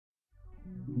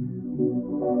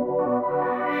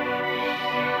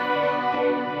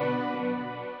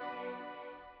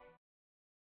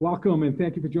Welcome and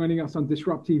thank you for joining us on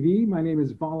Disrupt TV. My name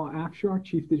is Vala Afshar,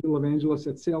 Chief Digital Evangelist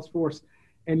at Salesforce,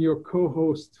 and your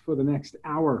co-host for the next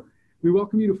hour. We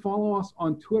welcome you to follow us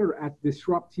on Twitter at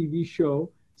Disrupt TV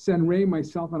Show. Send Ray,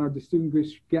 myself, and our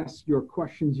distinguished guests your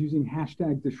questions using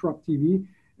hashtag Disrupt TV,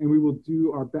 and we will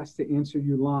do our best to answer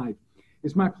you live.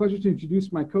 It's my pleasure to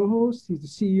introduce my co-host. He's the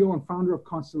CEO and founder of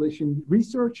Constellation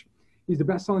Research. He's the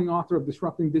best-selling author of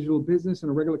Disrupting Digital Business and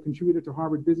a regular contributor to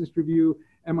Harvard Business Review,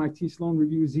 MIT Sloan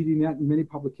Review, ZDNet, and many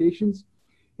publications.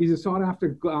 He's a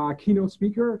sought-after keynote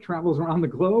speaker, travels around the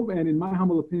globe, and in my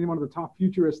humble opinion, one of the top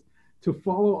futurists to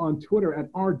follow on Twitter at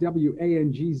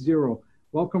RWANG0.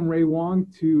 Welcome, Ray Wang,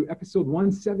 to episode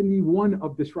 171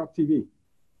 of Disrupt TV.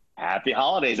 Happy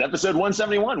holidays, episode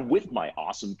 171 with my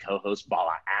awesome co-host,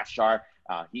 Vala Afshar.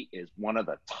 He is one of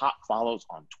the top follows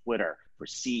on Twitter for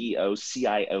CEOs,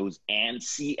 CIOs, and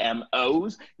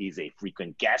CMOs. He's a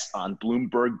frequent guest on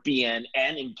Bloomberg BNN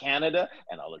in Canada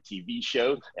and other TV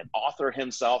shows, an author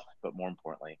himself, but more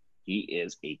importantly, he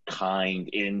is a kind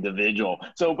individual.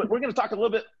 But we're going to talk a little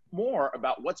bit more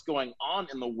about what's going on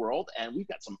in the world, and we've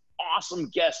got some awesome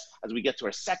guests as we get to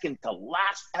our second to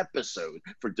last episode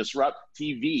for Disrupt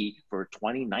TV for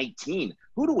 2019.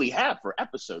 Who do we have for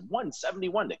episode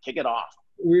 171 to kick it off?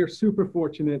 We are super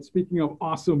fortunate. Speaking of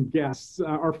awesome guests,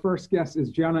 our first guest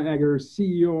is Jana Eggers,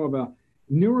 CEO of a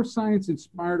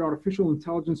neuroscience-inspired artificial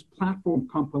intelligence platform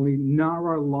company,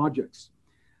 Neuralogix.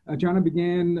 Jana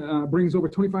brings over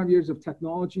 25 years of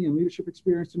technology and leadership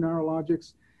experience to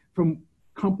Neuralogix from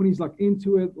companies like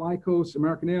Intuit, Lycos,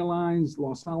 American Airlines,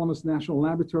 Los Alamos National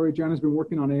Laboratory. Jana's been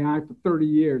working on AI for 30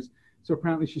 years. So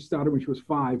apparently she started when she was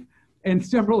 5, and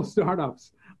several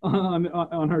startups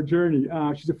on her journey.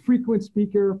 She's a frequent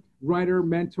speaker, writer,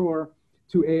 mentor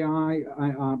to AI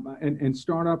and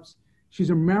startups. She's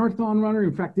a marathon runner.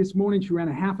 In fact, this morning she ran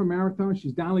a half a marathon.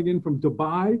 She's dialing in from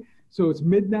Dubai. So it's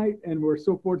midnight, and we're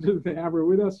so fortunate to have her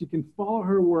with us. You can follow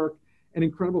her work and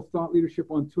incredible thought leadership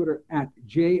on Twitter at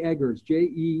JEggers,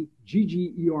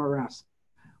 Jeggers.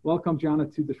 Welcome, Jana,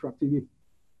 to Disrupt TV.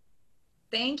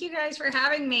 Thank you guys for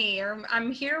having me.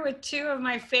 I'm here with two of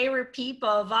my favorite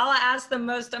people. Vala asks the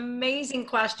most amazing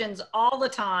questions all the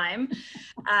time,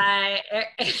 and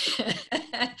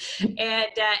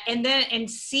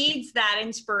seeds that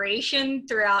inspiration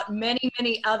throughout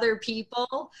many other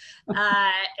people.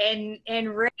 And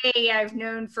Ray, I've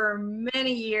known for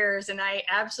many years, and I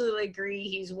absolutely agree.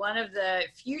 He's one of the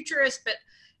futurists, but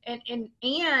And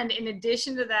in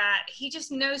addition to that, he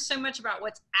just knows so much about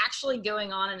what's actually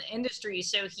going on in the industry.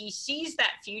 So he sees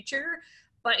that future,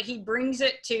 but he brings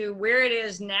it to where it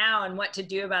is now and what to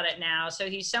do about it now. So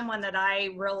he's someone that I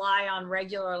rely on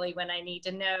regularly when I need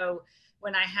to know,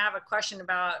 when I have a question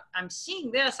about, I'm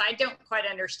seeing this, I don't quite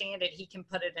understand it, he can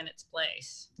put it in its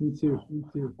place. Me too.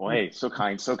 Boy, so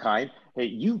kind, so kind. Hey,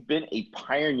 you've been a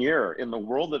pioneer in the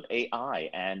world of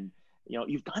AI, and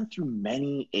you've gone through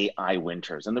many AI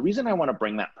winters. And the reason I want to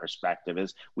bring that perspective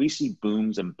is we see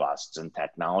booms and busts in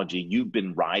technology. You've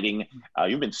been riding,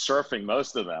 you've been surfing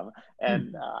most of them.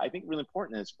 And I think really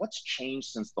important is what's changed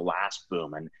since the last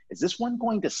boom? And is this one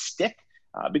going to stick?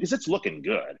 Because it's looking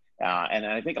good. And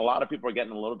I think a lot of people are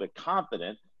getting a little bit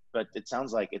confident, but it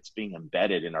sounds like it's being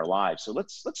embedded in our lives. So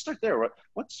let's start there.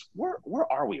 Where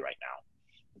are we right now?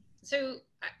 So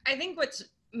I think what's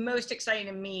most exciting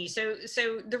to me. So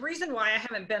the reason why I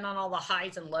haven't been on all the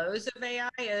highs and lows of AI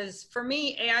is, for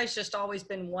me, AI has just always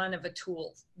been one of a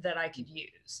tool that I could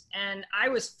use. And I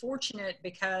was fortunate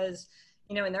because,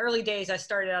 in the early days, I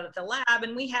started out at the lab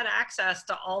and we had access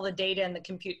to all the data and the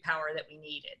compute power that we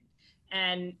needed.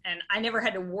 And I never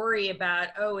had to worry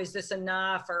about, oh, is this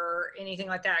enough or anything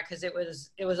like that, because it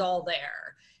was all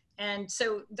there. And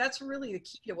so that's really the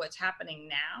key to what's happening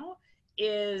now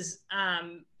is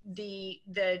the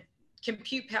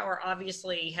compute power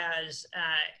obviously has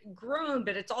grown,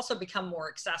 but it's also become more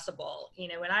accessible.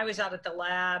 When I was out at the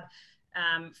lab,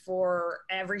 for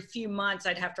every few months,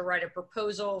 I'd have to write a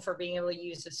proposal for being able to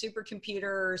use the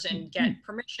supercomputers and get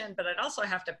permission, but I'd also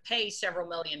have to pay several $1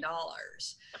 million.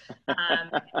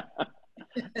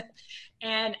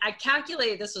 And I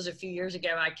calculated, this was a few years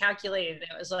ago, I calculated, it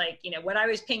was like, what I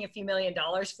was paying a few $1 million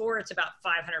for, it's about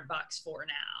 $500 for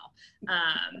now.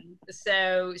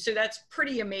 So that's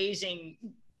pretty amazing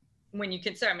when you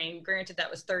consider, granted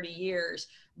that was 30 years,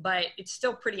 but it's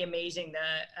still pretty amazing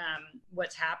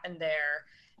what's happened there.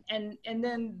 And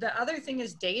then the other thing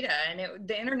is data, and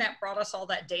the internet brought us all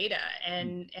that data,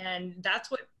 and that's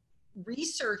what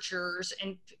researchers,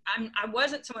 and I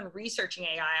wasn't someone researching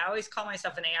AI. I always call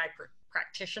myself an AI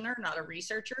practitioner, not a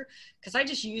researcher, because I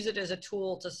just use it as a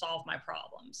tool to solve my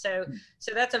problem. So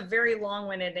that's a very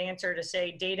long-winded answer to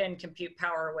say data and compute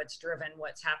power are what's driven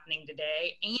what's happening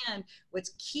today. And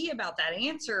what's key about that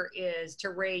answer is to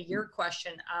Ray, your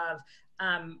question of,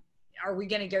 are we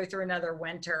going to go through another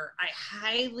winter? I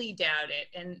highly doubt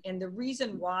it. And the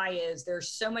reason why is there's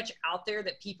so much out there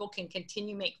that people can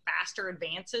continue make faster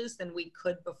advances than we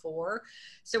could before.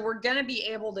 So we're going to be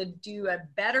able to do a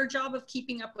better job of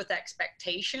keeping up with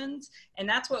expectations. And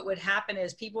that's what would happen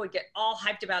is people would get all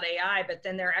hyped about AI, but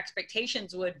then their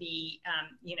expectations would be,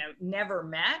 never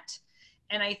met.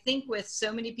 And I think with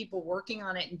so many people working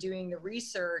on it and doing the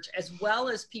research, as well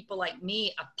as people like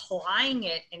me applying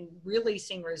it and really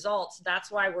seeing results,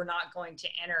 that's why we're not going to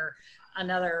enter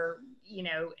another,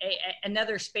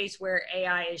 another space where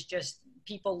AI is just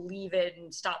people leave it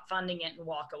and stop funding it and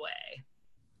walk away.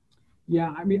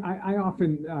 Yeah, I mean, I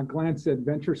often glance at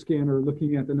Venture Scanner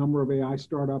looking at the number of AI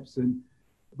startups, and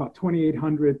about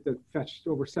 2,800 that fetched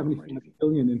over 75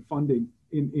 billion in funding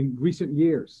in recent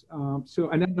years.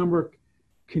 And that number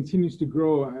continues to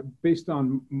grow. Based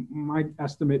on my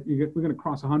estimate, we're going to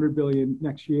cross 100 billion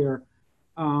next year.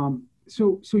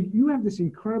 So you have this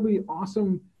incredibly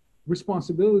awesome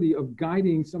responsibility of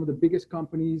guiding some of the biggest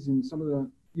companies and some of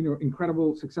the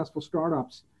incredible successful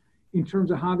startups in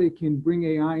terms of how they can bring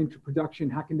AI into production.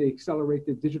 How can they accelerate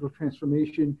the digital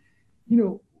transformation?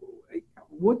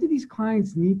 What do these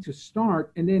clients need to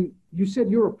start? And then you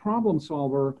said you're a problem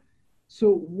solver.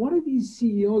 So what are these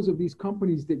CEOs of these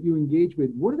companies that you engage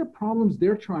with? What are the problems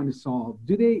they're trying to solve?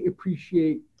 Do they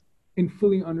appreciate and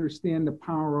fully understand the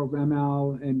power of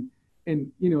ML and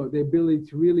the ability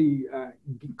to really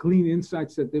glean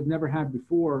insights that they've never had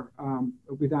before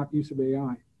without use of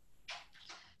AI?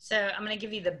 So I'm going to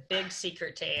give you the big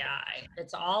secret to AI.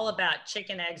 It's all about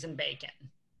chicken, eggs, and bacon.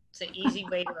 It's an easy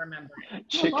way to remember it.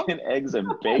 Chicken, eggs,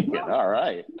 and bacon. All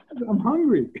right. I'm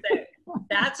hungry. So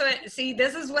that's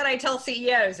this is what I tell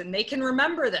CEOs, and they can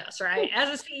remember this, right?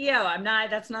 As a CEO,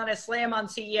 that's not a slam on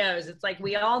CEOs. It's like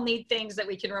we all need things that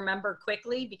we can remember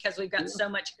quickly because we've got so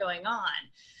much going on.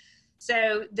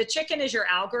 So the chicken is your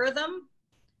algorithm,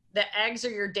 the eggs are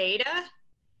your data,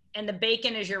 and the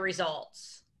bacon is your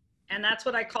results. And that's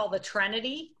what I call the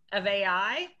trinity of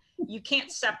AI. You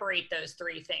can't separate those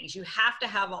three things. You have to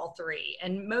have all three.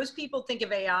 And most people think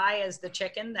of AI as the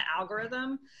chicken, the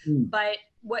algorithm. But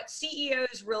what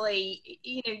CEOs really,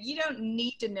 you don't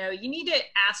need to know. You need to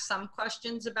ask some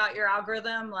questions about your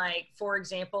algorithm. Like, for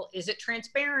example, is it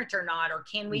transparent or not? Or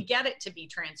can we get it to be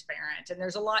transparent? And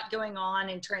there's a lot going on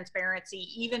in transparency,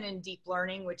 even in deep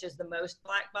learning, which is the most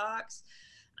black box.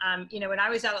 When I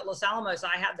was out at Los Alamos,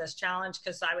 I had this challenge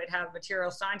because I would have material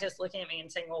scientists looking at me and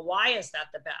saying, well, why is that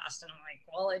the best? And I'm like,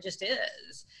 well, it just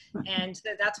is. And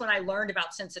so that's when I learned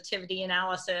about sensitivity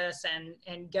analysis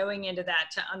and going into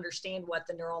that to understand what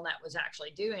the neural net was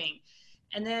actually doing.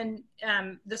 And then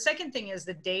the second thing is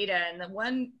the data. And the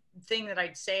one thing that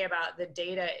I'd say about the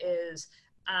data is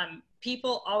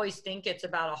people always think it's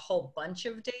about a whole bunch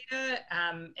of data,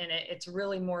 and it's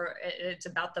really more, it's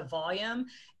about the volume.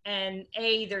 And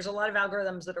there's a lot of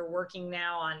algorithms that are working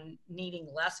now on needing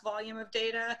less volume of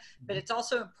data, but it's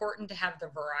also important to have the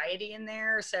variety in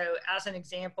there. So as an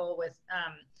example, with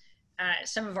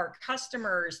some of our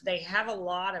customers, they have a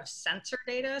lot of sensor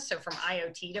data, so from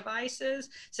IoT devices.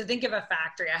 So think of a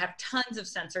factory. I have tons of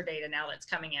sensor data now that's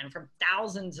coming in from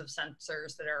thousands of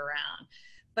sensors that are around.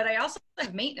 But I also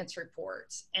have maintenance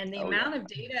reports, and the amount of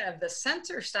data of the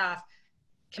sensor stuff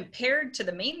compared to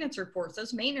the maintenance reports,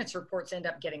 those maintenance reports end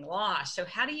up getting lost. So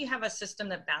how do you have a system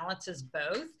that balances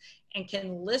both and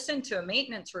can listen to a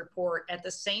maintenance report at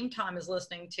the same time as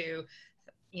listening to,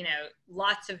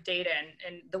 lots of data?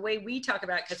 And the way we talk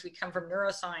about it, because we come from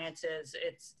neuroscience, is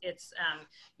it's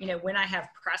when I have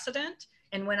precedent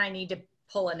and when I need to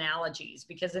pull analogies,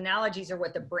 because analogies are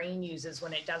what the brain uses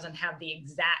when it doesn't have the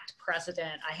exact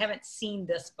precedent. I haven't seen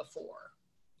this before,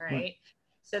 right?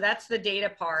 So that's the data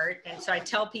part. And so I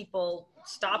tell people,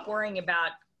 stop worrying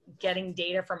about getting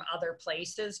data from other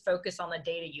places, focus on the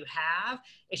data you have.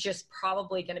 It's just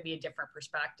probably going to be a different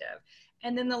perspective.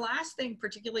 And then the last thing,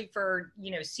 particularly for,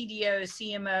 CDOs,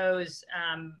 CMOs,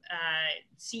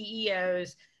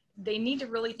 CEOs, they need to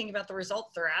really think about the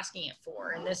results they're asking it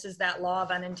for. And this is that law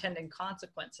of unintended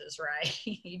consequences,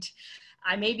 right?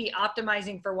 I may be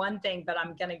optimizing for one thing, but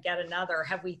I'm going to get another.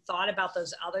 Have we thought about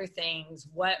those other things?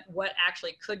 What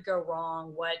actually could go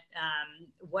wrong?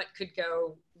 What could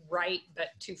go right, but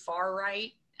too far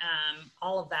right?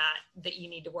 All of that you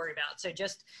need to worry about. So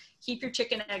just keep your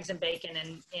chicken, eggs, and bacon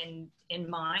in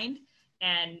mind,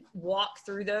 and walk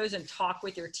through those and talk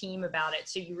with your team about it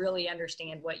so you really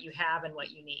understand what you have and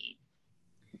what you need.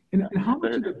 And how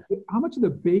much of the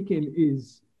bacon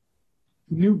is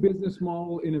new business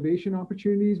model innovation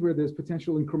opportunities where there's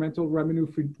potential incremental revenue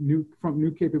from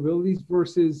new capabilities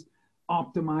versus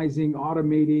optimizing,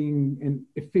 automating, and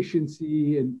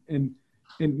efficiency and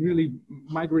really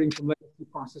migrating from legacy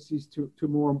processes to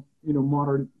more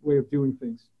modern way of doing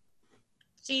things?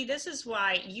 See, this is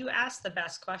why you ask the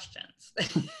best questions.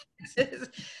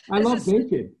 I love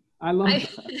bacon.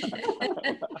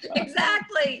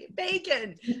 Exactly,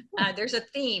 bacon. There's a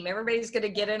theme. Everybody's going to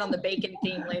get in on the bacon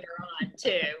theme later on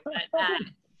too.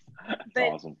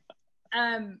 But awesome.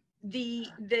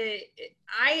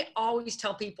 I always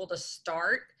tell people to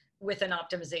start with an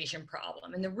optimization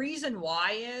problem. And the reason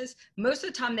why is most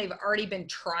of the time they've already been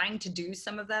trying to do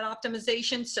some of that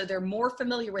optimization. So they're more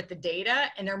familiar with the data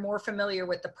and they're more familiar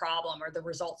with the problem or the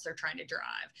results they're trying to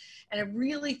drive. And I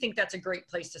really think that's a great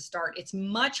place to start. It's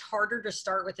much harder to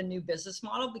start with a new business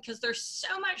model because there's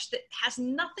so much that has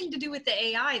nothing to do with the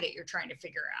AI that you're trying to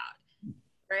figure out,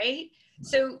 right?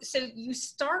 So you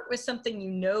start with something you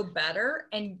know better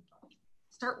and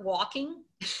start walking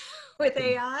with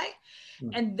AI.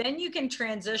 And then you can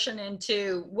transition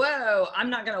into, whoa,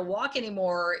 I'm not going to walk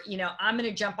anymore. I'm going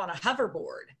to jump on a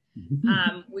hoverboard,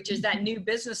 which is that new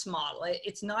business model.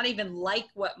 It's not even like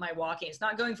what my walking, it's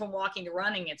not going from walking to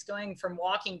running. It's going from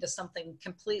walking to something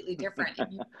completely different.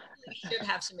 And you really should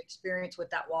have some experience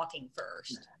with that walking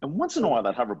first. And once in a while,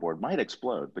 that hoverboard might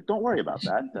explode, but don't worry about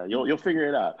that. You'll figure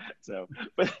it out. So,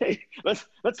 but hey, let's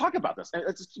talk about this. And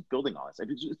let's just keep building on this.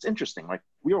 It's interesting. Like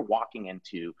we are walking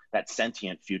into that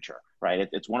sentient future, right?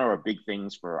 It's one of our big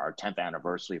things for our 10th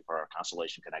anniversary for our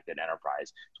Constellation Connected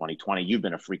Enterprise 2020. You've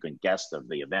been a frequent guest of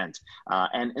the event.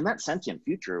 And in that sentient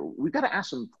future, we've got to ask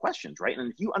some questions, right?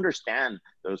 And if you understand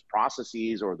those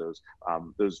processes or those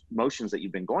motions that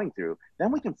you've been going through,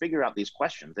 then we can figure out these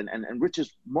questions. And Rich,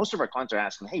 is most of our clients are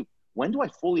asking, hey, when do I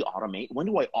fully automate? When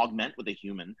do I augment with a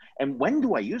human? And when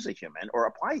do I use a human or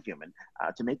apply a human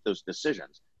to make those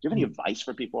decisions? Do you have any advice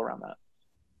for people around that?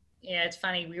 Yeah, it's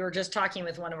funny. We were just talking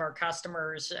with one of our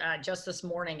customers just this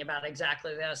morning about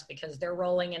exactly this because they're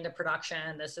rolling into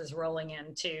production. This is rolling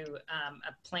into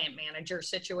a plant manager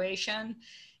situation.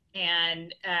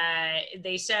 And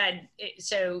they said,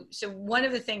 so one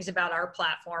of the things about our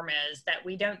platform is that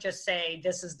we don't just say,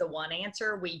 this is the one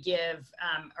answer. We give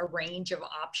a range of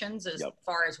options as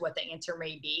far as what the answer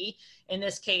may be. In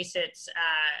this case, it's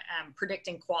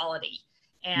predicting quality.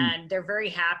 And they're very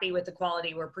happy with the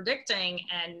quality we're predicting.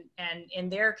 And in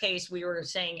their case, we were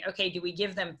saying, okay, do we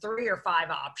give them 3 or 5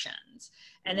 options?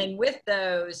 And then with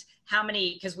those, how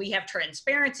many, because we have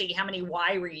transparency, how many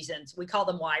why reasons, we call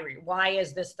them why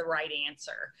is this the right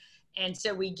answer? And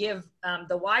so we give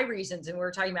the why reasons, and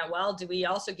we're talking about, well, do we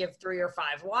also give 3 or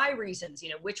 5 why reasons?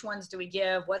 Which ones do we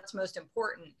give? What's most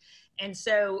important? And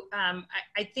so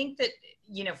I think that,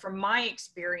 from my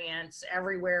experience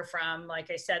everywhere from, like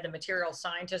I said, the material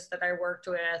scientists that I worked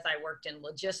with, I worked in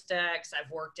logistics, I've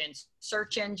worked in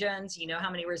search engines, how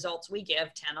many results we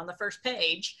give, 10 on the first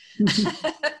page.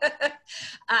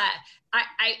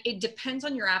 It depends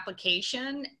on your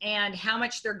application and how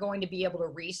much they're going to be able to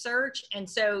research. And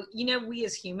so, we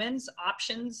as humans,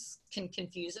 options can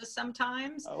confuse us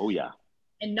sometimes. Oh yeah.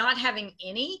 And not having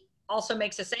any also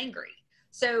makes us angry.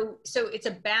 So it's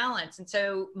a balance. And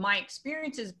so my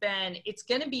experience has been, it's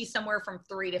going to be somewhere from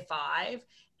 3 to 5,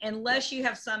 unless you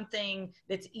have something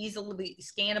that's easily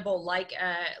scannable, like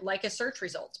a search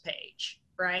results page,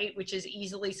 right? Which is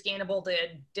easily scannable.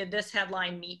 Did this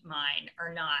headline meet mine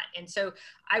or not? And so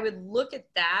I would look at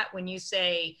that when you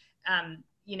say,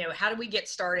 how do we get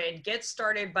started? Get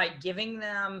started by giving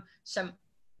them some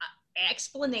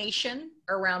explanation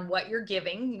around what you're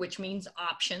giving, which means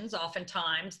options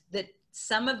oftentimes, that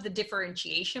some of the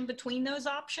differentiation between those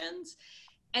options.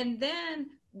 And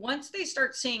then once they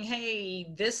start saying,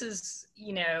 hey, this is,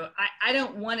 I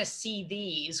don't want to see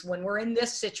these when we're in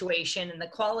this situation and the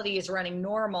quality is running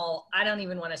normal, I don't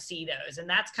even want to see those. And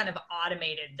that's kind of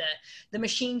automated. The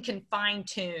machine can fine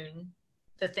tune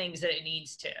the things that it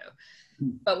needs to.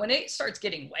 But when it starts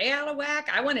getting way out of whack,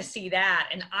 I want to see that.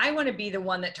 And I want to be the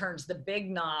one that turns the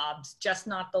big knobs, just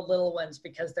not the little ones,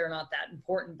 because they're not that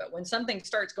important. But when something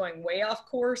starts going way off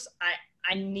course,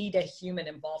 I need a human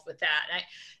involved with that.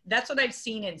 That's what I've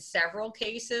seen in several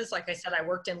cases. Like I said, I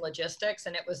worked in logistics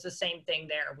and it was the same thing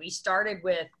there. We started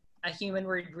with a human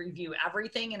would review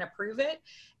everything and approve it.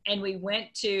 And we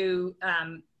went to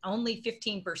only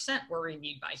 15% were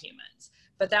reviewed by humans.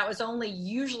 But that was only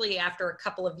usually after a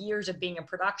couple of years of being in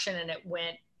production, and it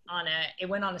went on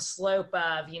a slope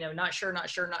of, not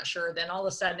sure. Then all of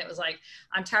a sudden it was like,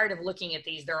 I'm tired of looking at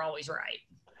these. They're always right.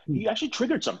 you actually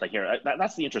triggered something here.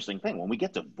 That's the interesting thing. When we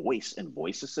get to voice and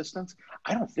voice assistants,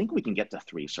 I don't think we can get to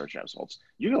 3 search results.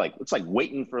 You're like, it's like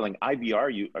waiting for like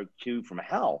IVR from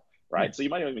hell, right? So you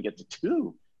might not even get to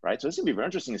 2, right? So this is gonna be very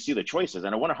interesting to see the choices.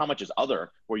 And I wonder how much is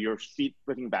other where you're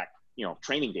putting back,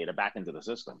 training data back into the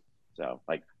system. So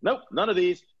like, nope, none of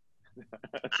these.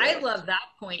 I love that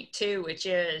point too, which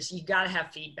is you got to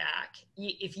have feedback.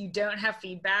 If you don't have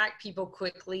feedback, people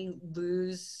quickly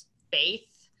lose faith.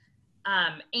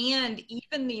 And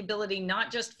even the ability, not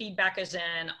just feedback as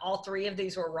in all 3 of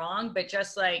these were wrong, but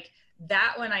just like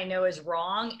that one I know is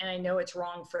wrong and I know it's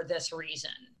wrong for this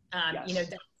reason. Yes.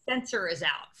 The sensor is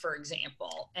out, for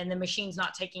example, and the machine's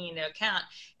not taking into account.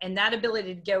 And that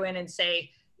ability to go in and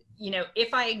say,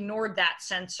 if I ignored that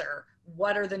sensor,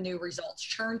 what are the new results?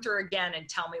 Churn through again and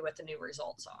tell me what the new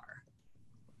results are.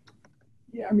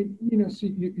 Yeah, I mean, so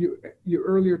you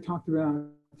earlier talked about,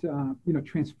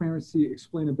 transparency,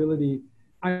 explainability.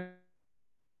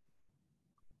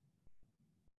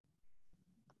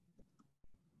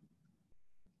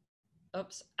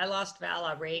 Oops, I lost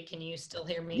Vala. Ray, can you still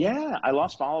hear me? Yeah, I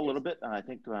lost Bala a little bit. I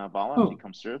think Bala, if he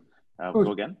comes through,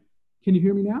 go again. Can you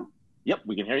hear me now? Yep,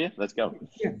 we can hear you. Let's go.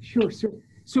 Yeah, sure.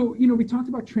 So, we talked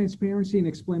about transparency and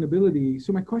explainability.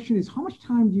 So my question is, how much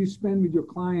time do you spend with your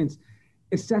clients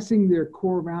assessing their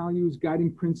core values,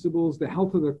 guiding principles, the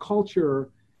health of their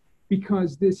culture?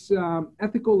 Because this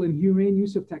ethical and humane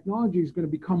use of technology is going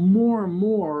to become more and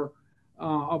more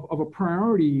of a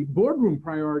priority, boardroom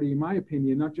priority, in my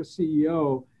opinion, not just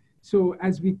CEO. So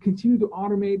as we continue to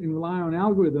automate and rely on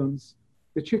algorithms,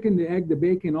 the chicken, the egg, the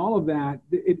bacon, all of that,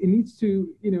 it needs to,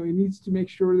 it needs to make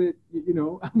sure that,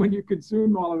 when you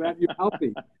consume all of that, you're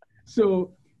healthy.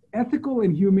 So ethical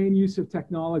and humane use of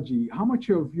technology, how much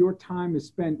of your time is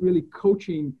spent really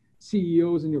coaching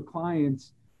CEOs and your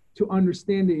clients to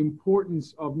understand the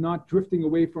importance of not drifting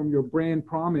away from your brand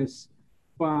promise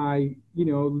by,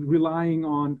 relying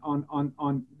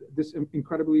on this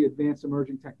incredibly advanced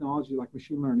emerging technology like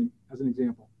machine learning, as an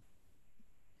example?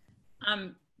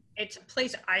 It's a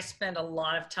place I spend a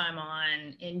lot of time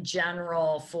on in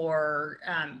general for,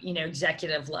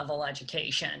 executive level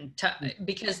education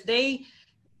because they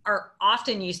are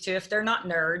often used to, if they're not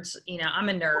nerds, I'm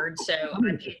a nerd, so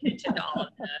I pay attention to all of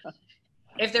this.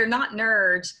 If they're not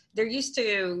nerds, they're used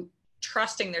to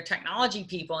trusting their technology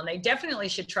people, and they definitely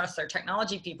should trust their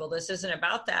technology people. This isn't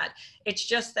about that. It's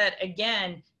just that,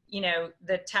 again,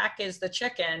 the tech is the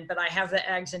chicken, but I have the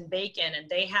eggs and bacon, and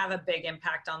they have a big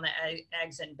impact on the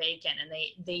eggs and bacon, and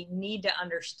they need to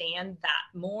understand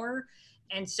that more.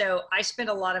 And so I spend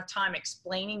a lot of time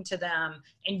explaining to them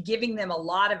and giving them a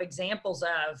lot of examples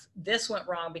of this went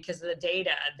wrong because of the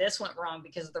data, this went wrong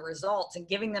because of the results, and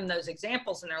giving them those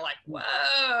examples. And they're like,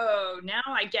 whoa, now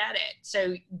I get it.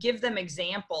 So give them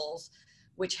examples,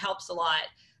 which helps a lot.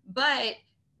 But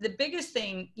the biggest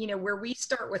thing, where we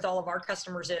start with all of our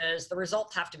customers is the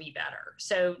results have to be better.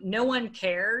 So no one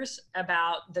cares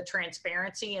about the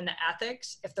transparency and the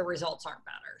ethics if the results aren't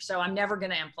better. So I'm never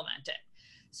going to implement it.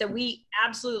 So we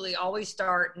absolutely always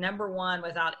start, number one,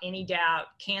 without any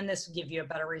doubt, can this give you a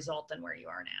better result than where you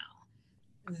are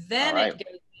now? Then it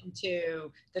goes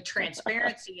into the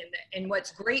transparency. And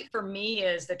what's great for me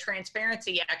is the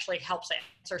transparency actually helps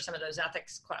answer some of those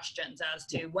ethics questions as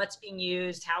to what's being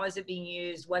used, how is it being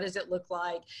used, what does it look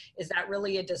like? Is that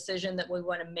really a decision that we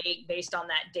want to make based on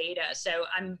that data? So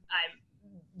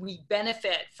we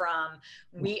benefit from,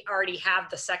 we already have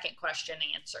the second question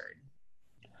answered.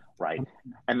 Right.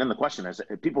 And then the question is,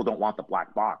 people don't want the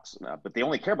black box, but they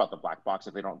only care about the black box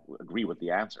if they don't agree with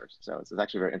the answers. So it's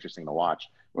actually very interesting to watch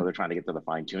where they're trying to get to the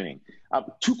fine tuning.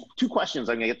 Two questions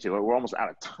I'm going to get to. We're almost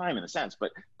out of time in a sense,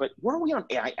 but where are we on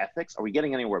AI ethics? Are we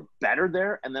getting anywhere better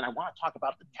there? And then I want to talk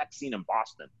about the tech scene in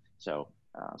Boston. So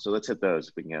let's hit those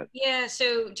if we can get it. Yeah.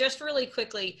 So just really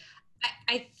quickly,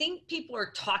 I think people are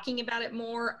talking about it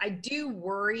more. I do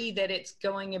worry that it's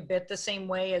going a bit the same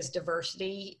way as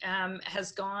diversity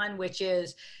has gone, which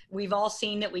is we've all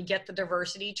seen that we get the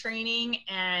diversity training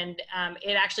and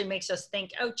it actually makes us think,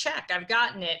 oh, check, I've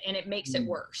gotten it, and it makes it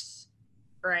worse,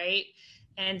 right?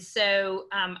 And so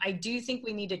I do think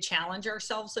we need to challenge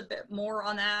ourselves a bit more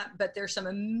on that, but there's some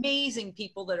amazing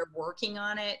people that are working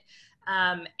on it.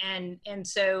 And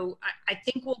so I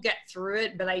think we'll get through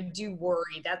it, but I do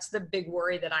worry. That's the big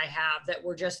worry that I have, that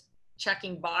we're just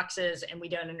checking boxes and we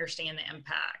don't understand the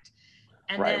impact.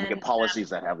 And right. Then, we get policies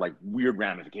that have like weird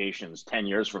ramifications 10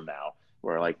 years from now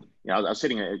where like, I was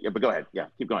sitting, but go ahead. Yeah,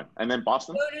 keep going. And then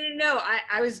Boston? No.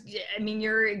 I mean,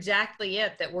 you're exactly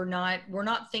it, that we're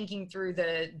not thinking through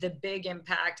the big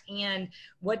impact and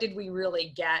what did we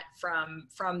really get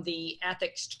from the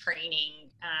ethics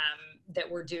training that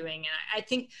we're doing. And I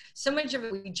think so much of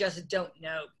it we just don't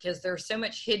know, because there's so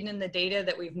much hidden in the data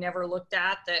that we've never looked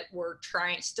at that we're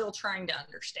still trying to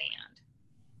understand.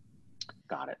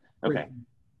 Got it. Okay.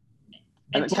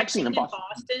 And texting in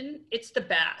Boston, it's the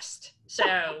best.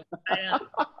 So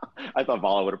I thought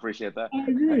Vala would appreciate that. I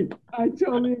agree. I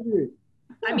totally agree.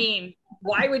 I mean,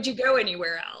 why would you go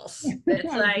anywhere else? It's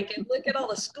like, look at all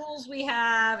the schools we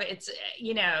have. It's,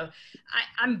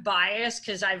 I'm biased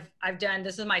because I've done,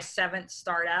 this is my 7th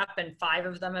startup and 5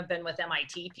 of them have been with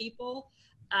MIT people.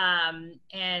 And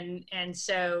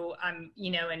so I'm,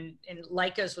 and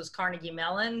Lycos was Carnegie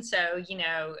Mellon. So,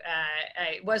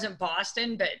 it wasn't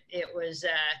Boston, but it was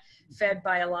fed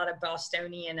by a lot of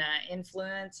Bostonian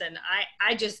influence. And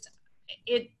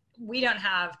we don't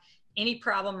have any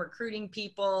problem recruiting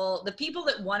people. The people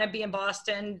that want to be in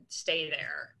Boston stay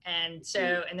there. And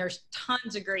so, and there's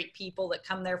tons of great people that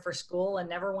come there for school and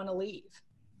never want to leave.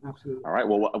 Absolutely. All right.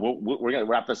 Well, we're going to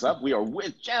wrap this up. We are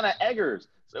with Jana Eggers.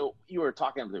 So you were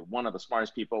talking to one of the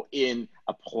smartest people in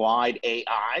applied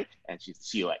AI, and she's the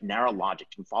CEO at Neuralogics. You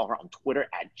can follow her on Twitter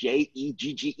at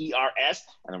JEGGERS.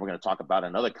 And then we're going to talk about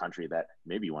another country that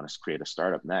maybe you want to create a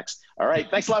startup next. All right.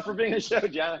 Thanks a lot for being on the show,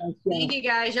 Jana. Thank you,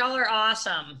 guys. Y'all are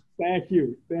awesome. Thank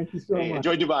you. Thank you so much.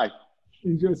 Enjoy Dubai.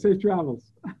 Enjoy. Safe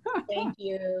travels. Thank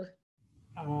you.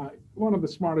 One of the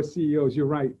smartest CEOs, you're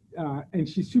right. And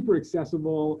she's super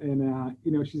accessible, and,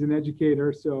 she's an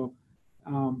educator. So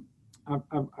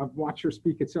I've watched her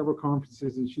speak at several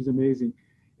conferences, and she's amazing.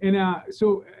 And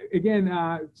so again,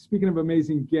 speaking of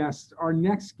amazing guests, our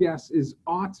next guest is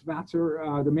Ott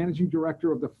Vatzer, the managing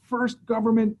director of the first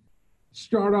government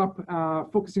startup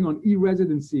focusing on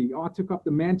e-residency. Ott took up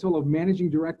the mantle of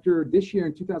managing director this year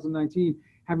in 2019,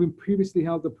 having previously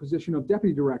held the position of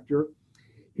deputy director.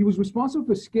 He was responsible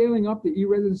for scaling up the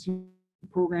e-residency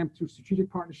program through strategic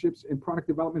partnerships and product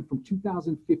development from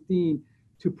 2015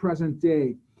 to present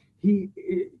day. He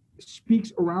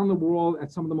speaks around the world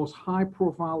at some of the most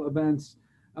high-profile events,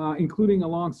 including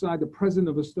alongside the president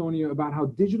of Estonia, about how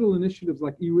digital initiatives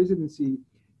like e-residency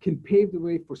can pave the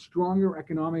way for stronger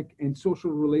economic and social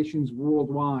relations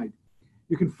worldwide.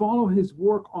 You can follow his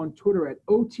work on Twitter at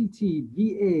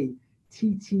OTTVATTER.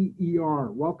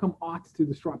 Welcome, Ott, to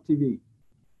Disrupt TV.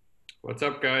 What's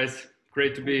up, guys?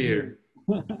 Great to be here.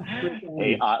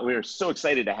 Hey, we are so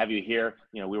excited to have you here.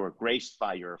 We were graced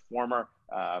by your former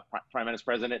Prime Minister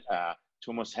President,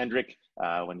 Thomas Hendrik,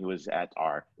 when he was at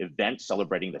our event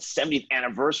celebrating the 70th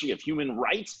anniversary of human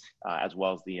rights, as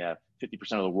well as the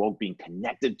 50% of the world being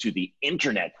connected to the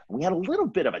internet. And we had a little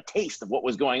bit of a taste of what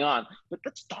was going on, but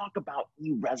let's talk about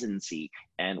e-residency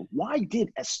and why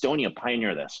did Estonia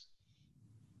pioneer this?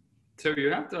 So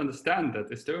you have to understand that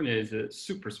Estonia is a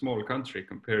super small country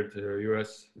compared to the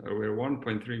US. We're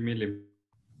 1.3 million.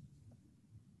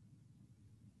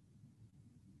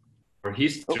 Our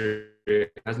history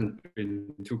hasn't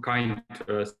been too kind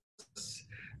to us.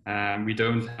 We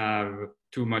don't have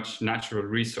too much natural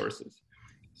resources.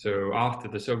 So after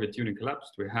the Soviet Union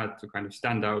collapsed, we had to kind of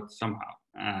stand out somehow.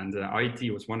 And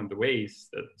IT was one of the ways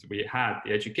that we had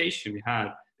the education, we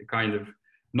had the kind of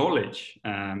knowledge,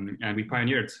 and we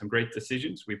pioneered some great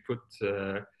decisions. We put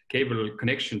cable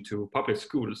connection to public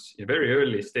schools in a very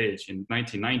early stage in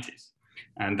 1990s.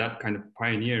 And that kind of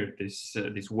pioneered this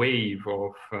wave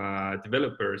of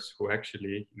developers who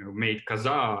actually made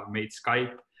Kazaa, made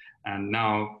Skype, and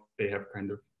now they have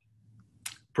kind of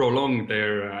prolonged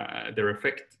their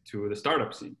effect to the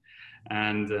startup scene.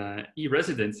 And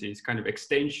e-residency is kind of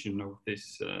extension of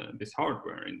this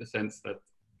hardware, in the sense that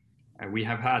we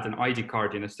have had an ID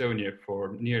card in Estonia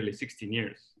for nearly 16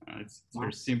 years. It's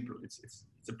very simple. It's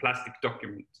a plastic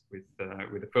document with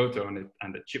a photo on it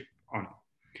and a chip on it.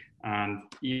 And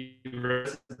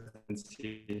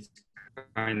e-residency is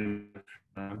kind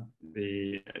of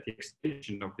the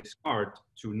extension of this card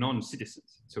to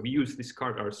non-citizens. So we use this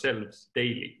card ourselves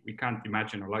daily. We can't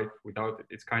imagine our life without it.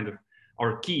 It's kind of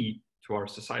our key to our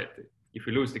society. If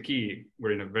we lose the key,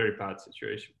 we're in a very bad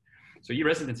situation. So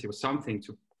e-residency was something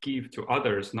to give to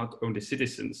others, not only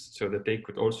citizens, so that they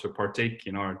could also partake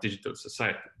in our digital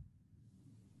society.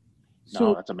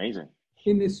 No, that's amazing.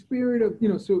 In the spirit of,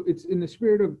 so it's in the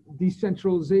spirit of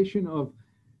decentralization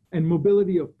and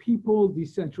mobility of people,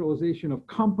 decentralization of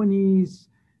companies,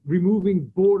 removing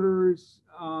borders,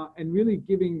 and really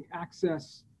giving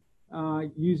access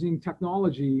using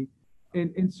technology.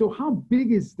 And so how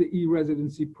big is the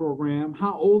e-residency program?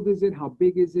 How old is it? How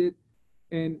big is it?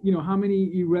 And, how many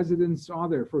e-residents are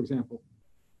there, for example?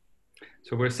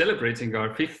 So we're celebrating our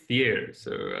 5th year.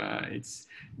 So it's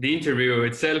the interview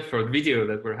itself or video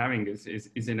that we're having is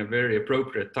in a very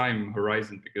appropriate time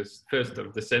horizon, because 1st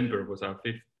of December was our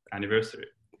 5th anniversary.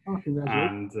 Oh,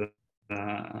 congratulations.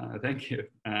 And thank you.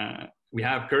 We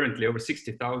have currently over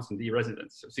 60,000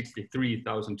 e-residents, so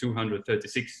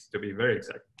 63,236 to be very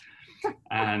exact.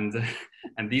 And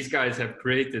these guys have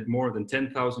created more than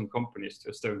 10,000 companies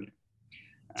to Estonia.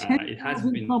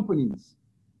 10,000 companies.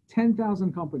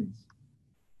 10,000 companies.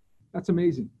 That's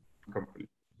amazing. Company.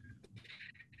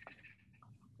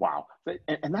 Wow.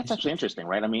 And that's actually interesting,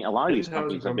 right? I mean, a lot of these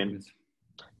companies have been,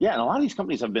 yeah, and a lot of these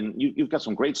companies have been, you've got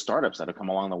some great startups that have come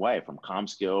along the way, from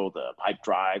ComSkill to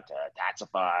Pipedrive to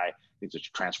Taxify, things like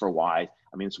TransferWise.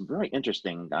 I mean, some very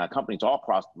interesting companies all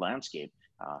across the landscape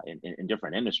in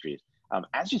different industries.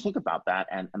 As you think about that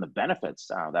and the benefits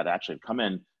that actually come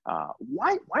in,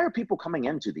 why are people coming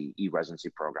into the e-residency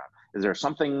program? Is there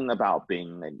something about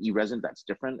being an e-resident that's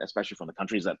different, especially from the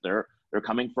countries that they're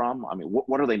coming from? I mean,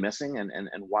 what are they missing, and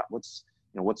what's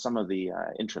some of the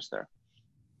interest there?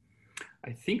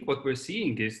 I think what we're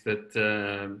seeing is that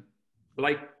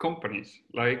like companies,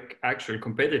 like actual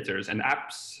competitors and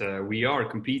apps, we are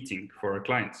competing for our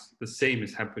clients. The same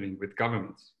is happening with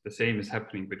governments. The same is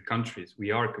happening with countries.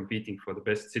 We are competing for the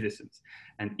best citizens.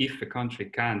 And if a country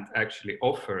can't actually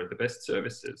offer the best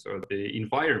services, or the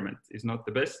environment is not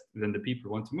the best, then the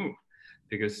people want to move,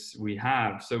 because we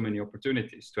have so many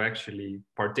opportunities to actually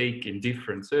partake in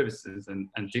different services and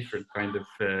different kind of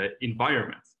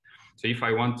environments. So if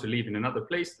I want to live in another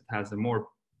place that has a more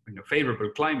favorable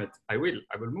climate, I will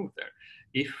move there.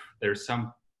 If there's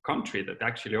some country that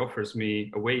actually offers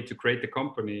me a way to create a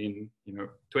company in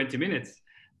 20 minutes,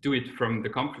 do it from the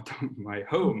comfort of my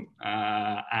home.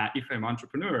 If I'm an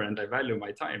entrepreneur and I value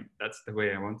my time, that's the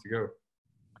way I want to go.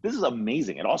 This is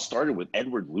amazing. It all started with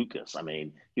Edward Lucas. I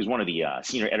mean, he was one of the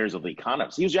senior editors of The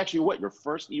Economist. He was actually your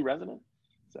first e-resident?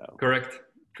 So. Correct.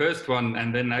 First one,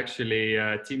 and then actually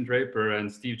Tim Draper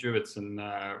and Steve Jurvetson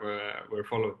were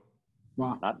followed.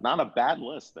 Wow. Not a bad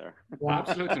list there. Wow.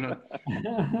 Absolutely not.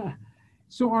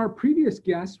 So our previous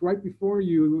guest, right before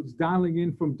you, was dialing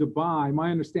in from Dubai. My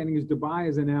understanding is Dubai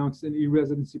has announced an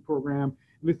e-residency program.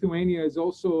 Lithuania is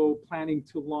also planning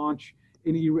to launch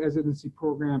an e-residency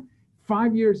program.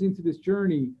 5 years into this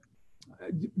journey,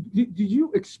 did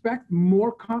you expect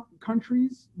more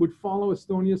countries would follow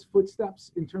Estonia's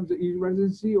footsteps in terms of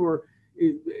e-residency,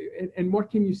 and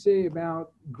what can you say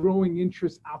about growing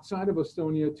interest outside of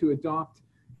Estonia to adopt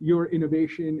your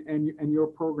innovation and your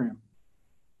program?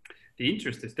 The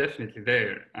interest is definitely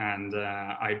there, and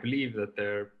I believe that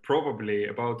there are probably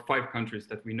about 5 countries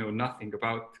that we know nothing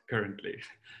about currently.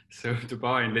 So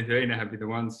Dubai and Lithuania have been the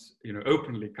ones,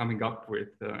 openly coming up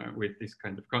with this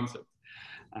kind of concept.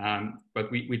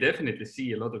 But we definitely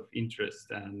see a lot of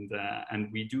interest, and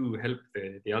we do help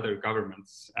the other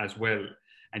governments as well.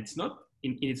 And it's not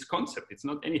in its concept, it's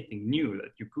not anything new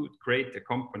that you could create a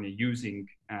company using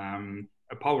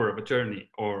a power of attorney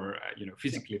or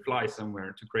physically fly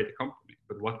somewhere to create a company.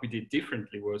 But what we did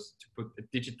differently was to put a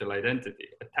digital identity,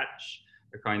 attach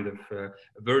a kind of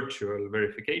virtual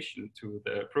verification to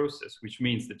the process, which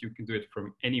means that you can do it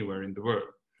from anywhere in the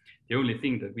world. The only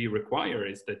thing that we require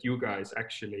is that you guys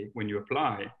actually, when you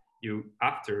apply,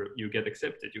 after you get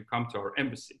accepted, you come to our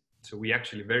embassy. So we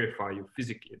actually verify you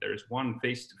physically. There is one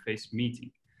face-to-face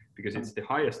meeting, because it's the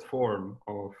highest form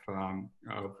of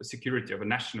security of a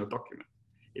national document.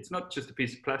 It's not just a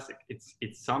piece of plastic.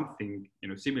 It's something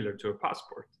similar to a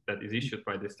passport that is issued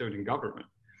by the Estonian government.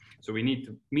 So we need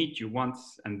to meet you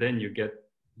once, and then you get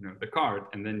the card,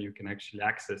 and then you can actually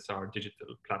access our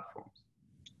digital platforms.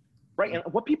 Right, and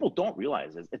what people don't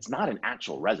realize is it's not an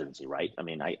actual residency, right? I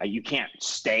mean, you can't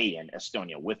stay in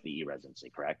Estonia with the e-residency,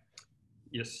 correct?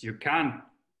 Yes, you can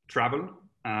travel,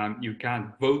 you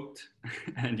can vote,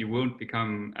 and you won't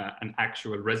become an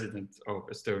actual resident of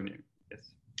Estonia.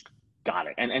 Yes. Got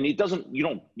it. And it doesn't, you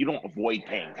don't avoid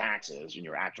paying taxes in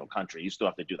your actual country. You still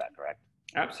have to do that, correct?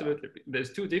 Absolutely.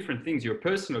 There's 2 different things. You're a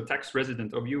personal tax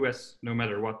resident of US no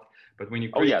matter what. But when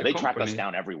you they track us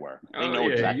down everywhere. They know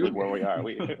exactly where we are.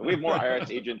 We have more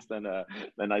IRS agents than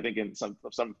I think in some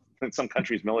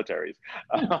countries' militaries.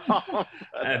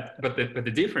 But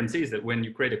the difference is that when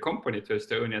you create a company to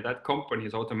Estonia, that company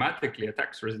is automatically a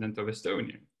tax resident of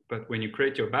Estonia. But when you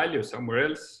create your value somewhere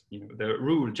else, the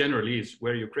rule generally is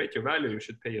where you create your value, you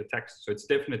should pay your tax. So it's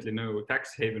definitely no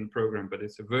tax haven program, but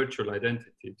it's a virtual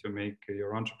identity to make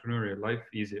your entrepreneurial life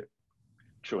easier.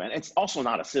 True, and it's also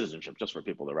not a citizenship, just for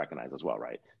people to recognize as well,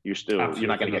 right? You're Absolutely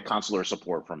not going to not. get consular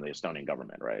support from the Estonian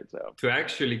government, right? So To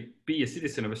actually be a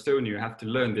citizen of Estonia, you have to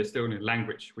learn the Estonian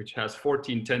language, which has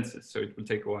 14 tenses, so it will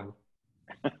take a while.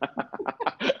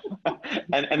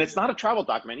 and it's not a travel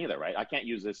document either, right? I can't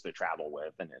use this to travel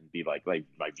with and be like my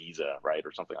visa, right,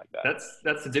 or something like that.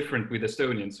 That's different with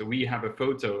Estonian. So we have a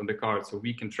photo on the card, so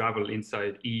we can travel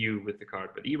inside EU with the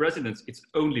card. But e-residence, it's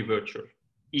only virtual.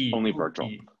 Only virtual.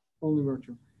 Only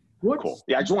virtual. What's, cool.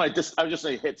 Yeah, I was just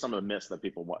say hit some of the myths that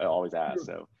people always ask.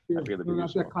 So I figured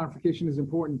that clarification is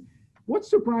important. What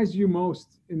surprised you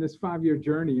most in this 5-year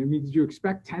journey? I mean, did you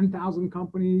expect 10,000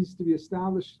 companies to be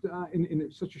established in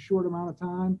such a short amount of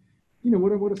time? You know,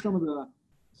 what are some of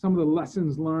the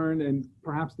lessons learned, and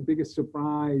perhaps the biggest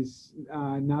surprise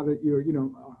now that you're, you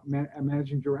know, a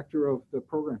managing director of the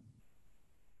program?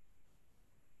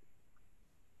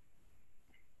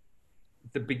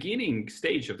 The beginning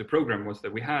stage of the program was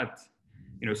that we had,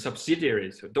 you know,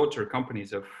 subsidiaries or daughter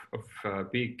companies of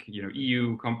big, you know,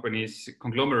 EU companies,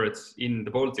 conglomerates in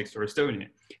the Baltics or Estonia,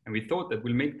 and we thought that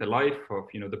we'll make the life of,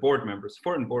 you know, the board members,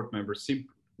 foreign board members,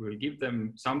 simple. We'll give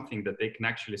them something that they can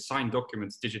actually sign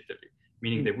documents digitally,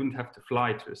 meaning they wouldn't have to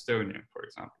fly to Estonia, for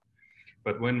example.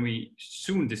 But when we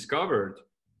soon discovered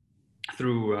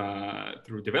through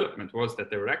development was that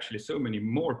there were actually so many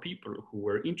more people who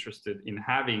were interested in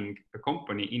having a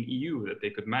company in EU that they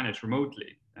could manage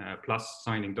remotely, plus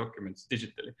signing documents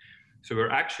digitally. So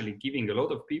we're actually giving a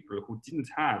lot of people who didn't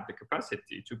have the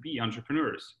capacity to be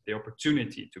entrepreneurs, the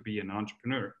opportunity to be an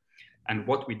entrepreneur. And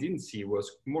what we didn't see was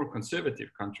more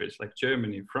conservative countries like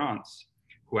Germany, France,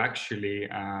 who actually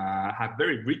have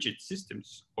very rigid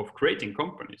systems of creating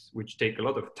companies, which take a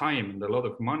lot of time and a lot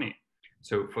of money.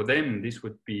 So for them, this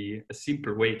would be a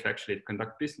simple way to actually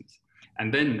conduct business.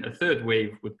 And then a third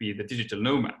wave would be the digital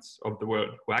nomads of the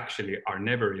world, who actually are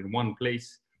never in one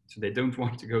place. So they don't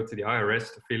want to go to the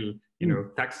IRS to fill, you know,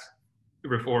 tax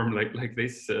reform like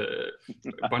this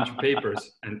bunch of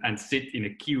papers and sit in a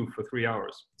queue for 3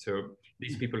 hours. So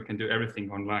these people can do everything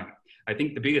online. I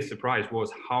think the biggest surprise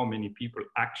was how many people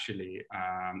actually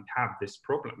have this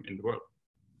problem in the world.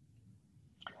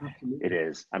 It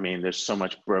is. I mean, there's so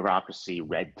much bureaucracy,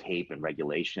 red tape, and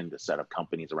regulation to set up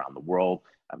companies around the world.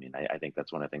 I mean, I think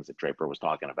that's one of the things that Draper was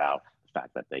talking about, the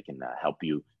fact that they can help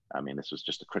you. I mean, this was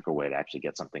just a quicker way to actually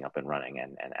get something up and running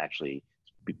and actually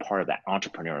be part of that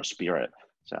entrepreneurial spirit.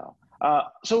 So,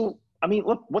 I mean,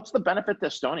 look, what's the benefit to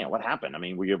Estonia? What happened? I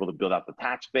mean, were you able to build out the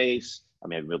tax base? I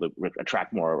mean, able to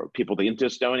attract more people into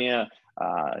Estonia?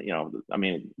 You know, I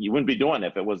mean, you wouldn't be doing it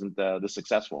if it wasn't this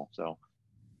successful.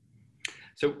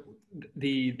 So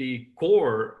the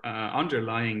core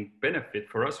underlying benefit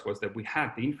for us was that we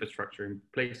had the infrastructure in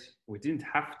place. We didn't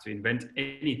have to invent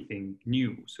anything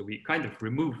new. So we kind of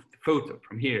removed the photo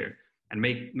from here and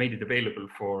made it available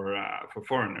for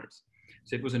foreigners.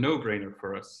 So it was a no-brainer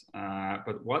for us.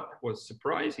 But what was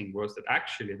surprising was that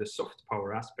actually the soft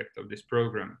power aspect of this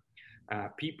program,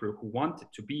 people who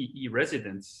wanted to be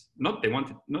e-residents, not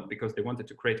because they wanted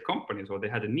to create companies or they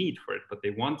had a need for it, but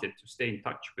they wanted to stay in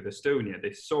touch with Estonia.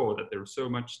 They saw that there was so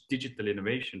much digital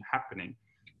innovation happening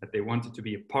that they wanted to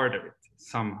be a part of it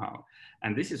somehow.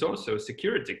 And this is also a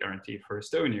security guarantee for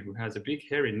Estonia, who has a big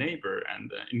hairy neighbor. And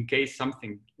in case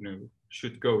something, you know,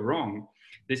 should go wrong,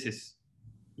 this is,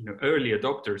 you know, early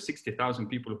adopters, 60,000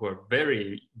 people who are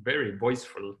very, very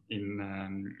voiceful in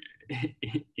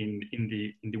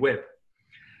the web.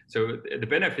 So the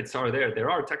benefits are there. There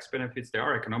are tax benefits, there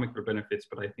are economical benefits,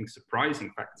 but I think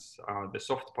surprising facts are the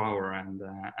soft power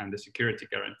and the security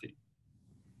guarantee.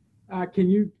 Can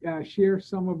you share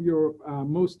some of your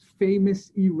most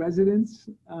famous e-residents?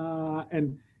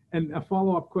 And a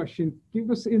follow-up question,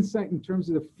 give us insight in terms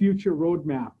of the future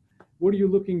roadmap. What are you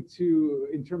looking to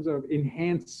in terms of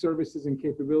enhanced services and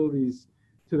capabilities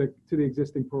to the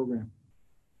existing program?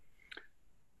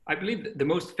 I believe the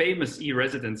most famous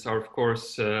e-residents are, of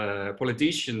course,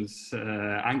 politicians,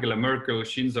 Angela Merkel,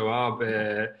 Shinzo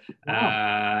Abe.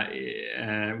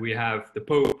 Wow. We have the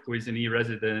Pope, who is an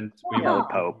e-resident.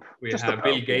 Pope. We have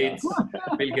Bill Gates.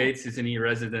 Bill Gates is an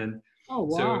e-resident. Oh,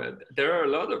 wow. So there are a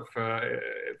lot of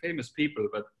famous people,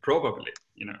 but probably,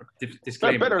 you know,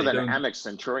 disclaimer. It's better than an Amex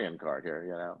Centurion card here,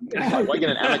 you know. Why get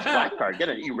an Amex Black card? Get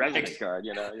an e-resident card,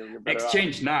 you know.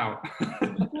 Exchange off. Now.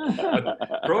 But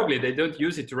probably they don't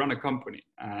use it to run a company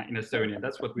in Estonia.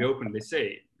 That's what we openly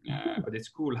say. But it's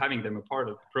cool having them a part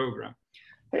of the program.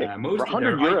 Hey, for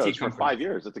 100 euros for 5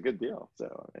 years, it's a good deal.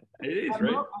 So it is,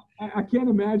 right? I can't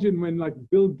imagine when like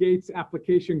Bill Gates'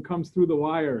 application comes through the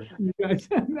wire. You guys,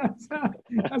 that's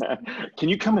Can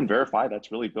you come and verify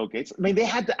that's really Bill Gates? I mean, they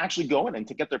had to actually go in and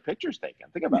to get their pictures taken.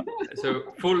 Think about it. So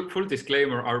full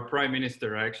disclaimer: our prime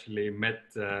minister actually met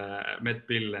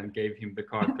Bill and gave him the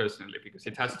card personally, because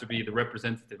it has to be the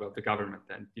representative of the government,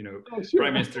 and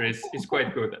prime minister is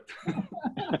quite good at.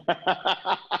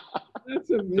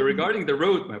 So regarding the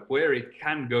roadmap, where it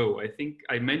can go, I think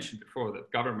I mentioned before that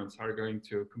governments are going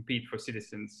to compete for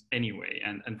citizens anyway.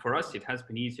 And for us, it has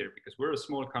been easier because we're a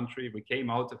small country. We came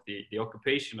out of the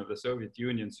occupation of the Soviet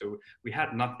Union, so we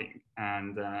had nothing,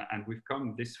 and we've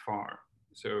come this far.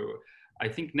 So I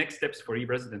think next steps for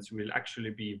e-residents will actually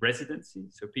be residency.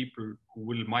 So people who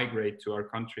will migrate to our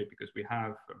country, because we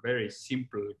have a very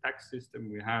simple tax system.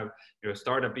 We have a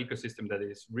startup ecosystem that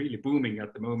is really booming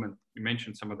at the moment. You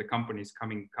mentioned some of the companies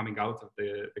coming out of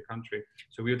the country.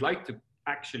 So we would like to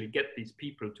actually get these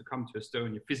people to come to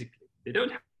Estonia physically. They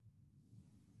don't have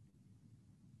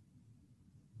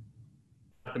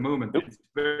at the moment. It's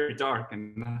very dark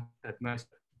and not that nice.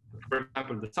 For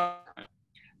example, the sun.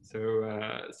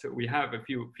 So we have a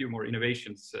few more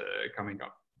innovations coming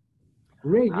up.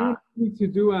 Great. We need to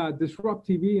do Disrupt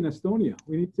TV in Estonia.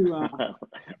 We need to.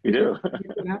 We do.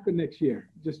 Make it happen next year.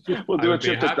 Just we'll do a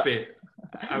trip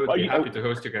I would be happy to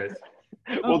host you guys.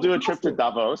 We'll do a trip to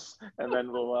Davos, and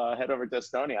then we'll head over to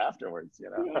Estonia afterwards.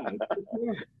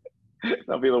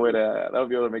 That'll be the way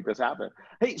to make this happen.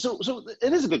 Hey, so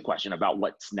it is a good question about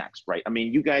what's next, right? I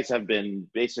mean, you guys have been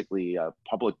basically a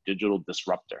public digital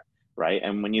disruptor, right?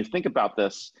 And when you think about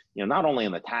this, not only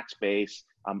in the tax base,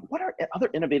 what are other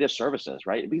innovative services,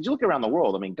 right? Because you look around the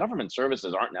world, I mean, government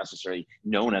services aren't necessarily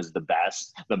known as the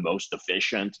best, the most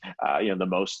efficient, the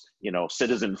most,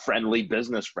 citizen-friendly,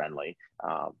 business-friendly.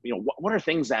 What are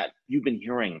things that you've been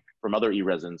hearing from other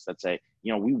e-residents that say,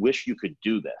 we wish you could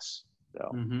do this?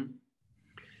 So. Mm-hmm.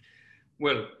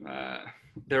 Well,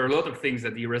 there are a lot of things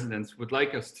that e-residents would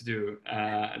like us to do.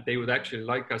 They would actually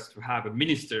like us to have a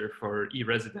minister for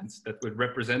e-residents that would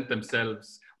represent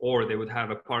themselves, or they would have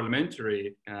a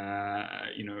parliamentary,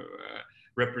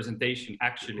 representation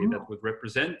actually that would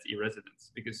represent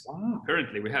e-residents. Because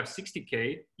currently we have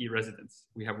 60K e-residents.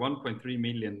 We have 1.3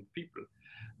 million people.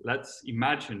 Let's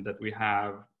imagine that we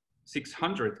have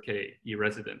 600K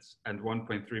e-residents and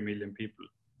 1.3 million people.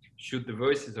 Should the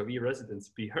voices of e-residents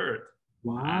be heard?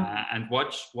 Wow. And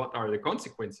watch what are the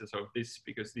consequences of this,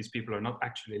 because these people are not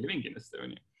actually living in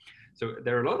Estonia. So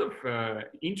there are a lot of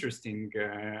interesting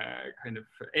kind of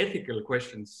ethical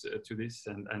questions to this,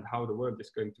 and how the world is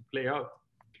going to play out.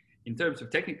 In terms of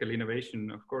technical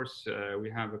innovation, of course, we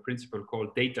have a principle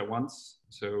called data once.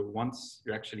 So once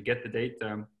you actually get the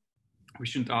data, we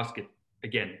shouldn't ask it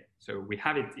again. So we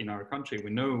have it in our country. We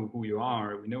know who you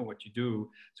are. We know what you do.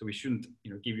 So we shouldn't,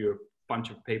 give you a bunch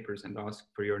of papers and ask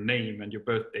for your name and your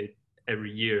birth date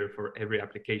every year for every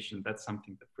application. That's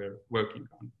something that we're working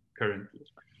on currently.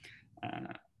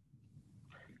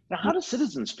 Now, how do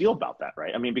citizens feel about that,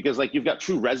 right? I mean, because like you've got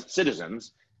true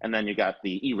citizens, and then you got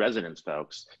the e-residents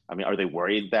folks. I mean, are they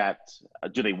worried that,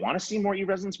 do they want to see more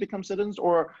e-residents become citizens,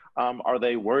 or are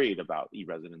they worried about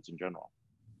e-residents in general?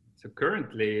 So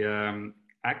currently,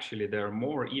 actually, there are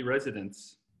more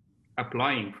e-residents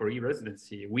applying for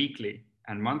e-residency weekly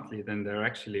and monthly than there are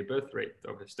actually birth rate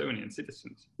of Estonian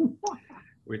citizens,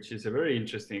 which is a very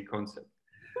interesting concept.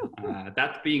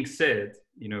 That being said,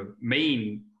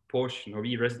 main portion of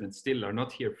e-residents still are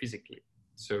not here physically.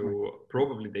 So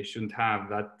probably they shouldn't have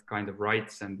that kind of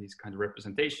rights and this kind of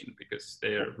representation, because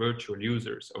they are virtual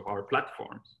users of our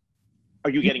platforms. Are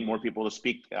you getting more people to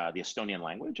speak the Estonian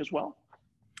language as well?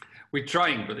 We're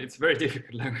trying, but it's a very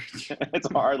difficult language. It's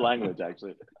a hard language,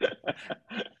 actually.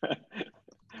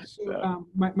 So,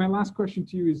 my last question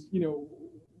to you is,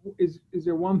 is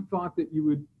there one thought that you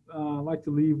would like to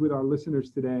leave with our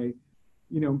listeners today?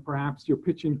 Perhaps you're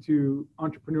pitching to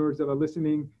entrepreneurs that are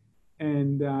listening,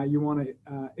 and you want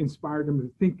to inspire them to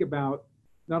think about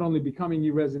not only becoming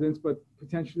e-residents, but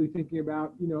potentially thinking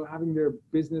about, having their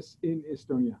business in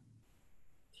Estonia.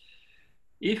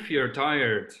 If you're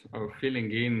tired of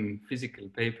filling in physical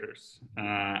papers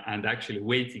and actually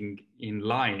waiting in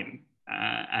line,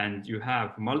 and you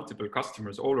have multiple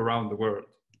customers all around the world,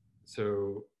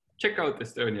 so check out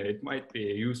Estonia. It might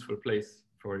be a useful place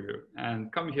for you,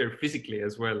 and come here physically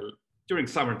as well during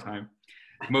summertime,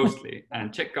 mostly,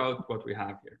 and check out what we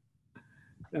have here.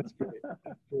 That's great.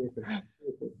 That's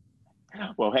terrific.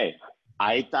 Well, hey,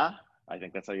 Aita. I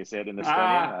think that's how you say it in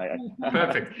Estonian.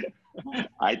 Perfect.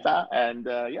 Aita, and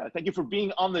thank you for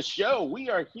being on the show. We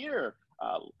are here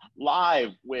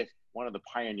live with one of the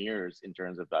pioneers in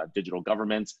terms of digital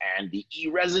governments and the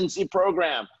e-residency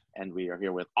program. and we are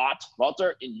here with Ott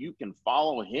Walter, and you can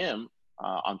follow him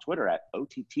on Twitter at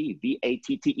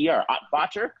OTTVATTER. Ott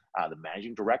Walter, the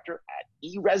managing director at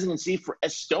eResidency for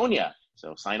Estonia.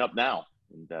 So sign up now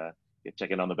and get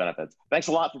checking on the benefits. Thanks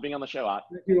a lot for being on the show, Ott.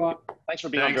 Thank you, Ott. Thanks for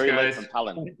being on very late from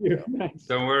Tallinn. Thank you. Thanks.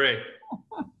 Don't worry.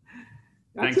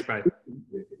 Thanks, bye.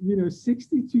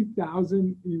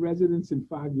 62,000 residents in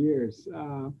 5 years,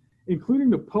 including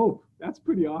the Pope. That's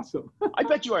pretty awesome. I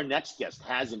bet you our next guest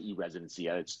has an e-residency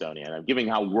at Estonia, given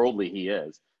how worldly he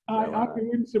is. It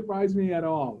wouldn't surprise me at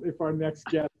all if our next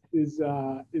guest has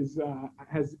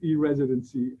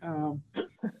e-residency.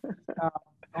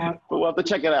 But we'll have to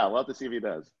check it out. We'll have to see if he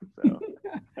does. So.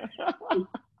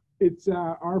 It's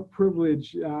our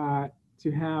privilege to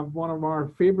have one of our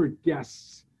favorite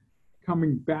guests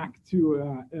coming back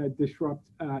to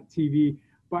Disrupt TV.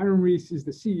 Byron Reese is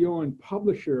the CEO and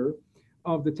publisher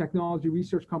of the technology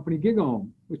research company GigaOM,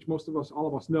 which all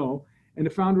of us know, and the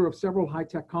founder of several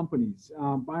high-tech companies.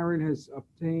 Byron has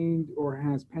obtained or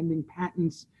has pending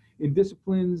patents in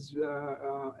disciplines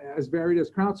as varied as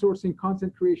crowdsourcing,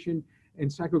 content creation, and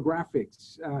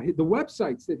psychographics. The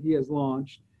websites that he has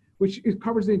launched, which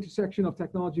covers the intersection of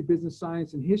technology, business,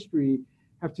 science, and history,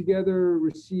 have together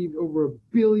received over 1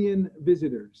 billion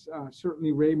visitors.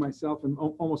 Certainly Ray, myself, and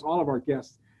almost all of our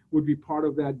guests would be part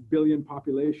of that billion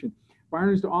population.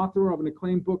 Byron is the author of an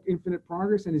acclaimed book, Infinite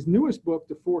Progress, and his newest book,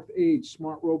 The Fourth Age,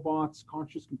 Smart Robots,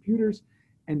 Conscious Computers,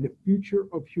 and the Future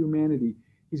of Humanity.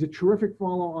 He's a terrific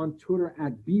follow on Twitter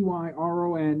at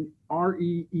BYRONREESE.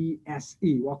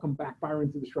 Welcome back,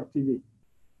 Byron, to Disrupt TV.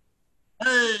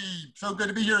 Hey, so good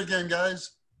to be here again,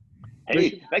 guys.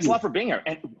 Hey, thanks a lot for being here.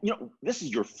 And, this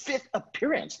is your 5th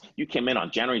appearance. You came in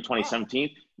on January 2017.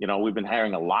 We've been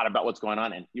hearing a lot about what's going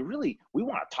on, and we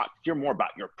want to hear more about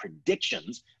your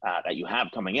predictions that you have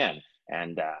coming in.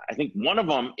 And I think one of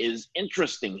them is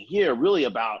interesting here, really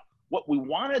about what we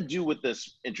want to do with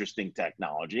this interesting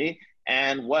technology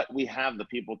and what we have the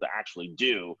people to actually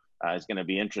do is going to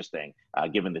be interesting,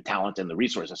 given the talent and the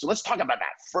resources. So let's talk about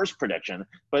that first prediction.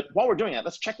 But while we're doing that,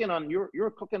 let's check in on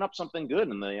you're cooking up something good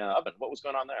in the oven. What was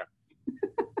going on there?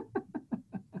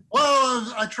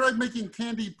 Well, I tried making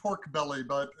candy pork belly,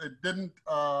 but it didn't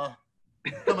come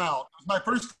out. It was my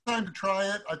first time to try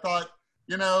it. I thought,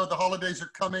 the holidays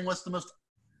are coming. What's the most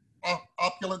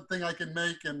opulent thing I can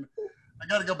make? And I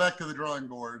got to go back to the drawing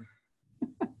board.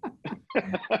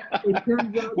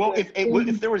 Well,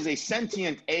 if there was a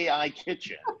sentient AI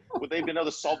kitchen, would they be able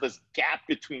to solve this gap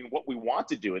between what we want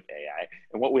to do with AI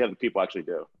and what we have the people actually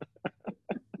do?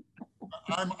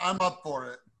 I'm up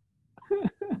for it.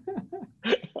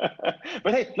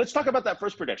 But hey, let's talk about that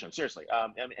first prediction, seriously.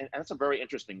 And that's a very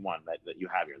interesting one that you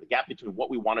have here. The gap between what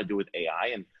we want to do with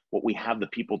AI and what we have the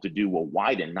people to do will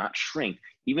widen, not shrink,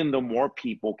 even though more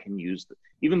people can use the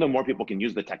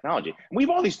technology. And we have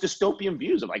all these dystopian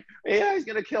views of like, AI is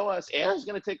going to kill us, AI is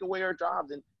going to take away our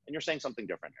jobs, and you're saying something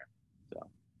different here. So.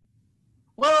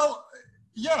 Well,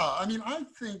 yeah, I mean, I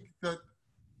think that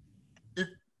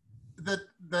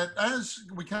that as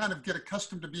we kind of get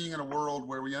accustomed to being in a world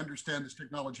where we understand this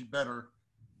technology better,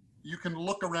 you can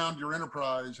look around your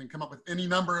enterprise and come up with any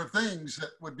number of things that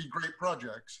would be great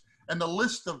projects. And the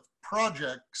list of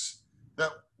projects that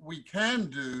we can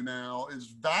do now is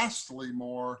vastly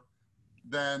more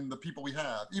than the people we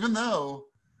have. Even though,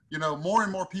 more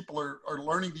and more people are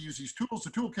learning to use these tools,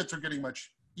 the toolkits are getting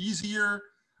much easier.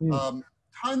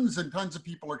 Tons and tons of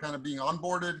people are kind of being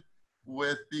onboarded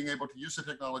with being able to use the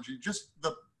technology. Just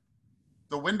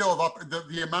the window of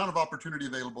the amount of opportunity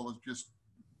available is just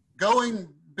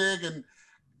going big, and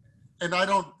I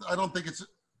don't think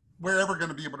we're ever going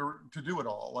to be able to do it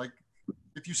all. Like,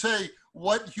 if you say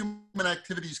what human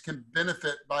activities can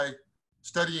benefit by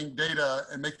studying data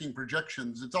and making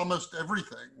projections, it's almost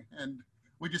everything, and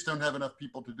we just don't have enough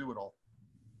people to do it all.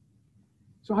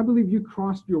 So I believe you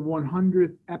crossed your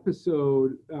 100th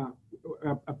episode,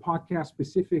 a podcast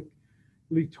specifically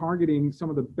targeting some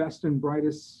of the best and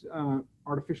brightest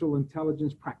artificial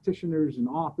intelligence practitioners and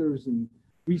authors and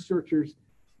researchers.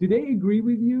 Do they agree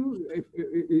with you?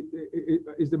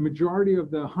 Is the majority of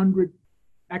the 100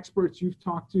 experts you've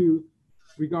talked to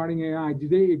regarding AI, do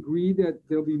they agree that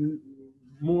there'll be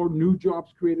more new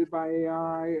jobs created by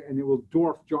AI and it will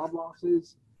dwarf job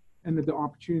losses, and that the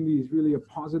opportunity is really a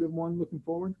positive one looking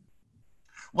forward?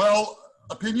 Well,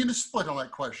 opinion is split on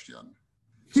that question.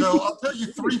 So I'll tell you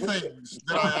 3 things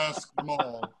that I asked them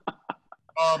all.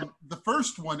 The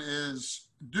first one is,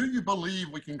 do you believe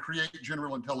we can create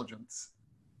general intelligence?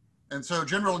 And so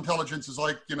general intelligence is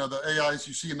like, the AIs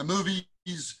you see in the movies.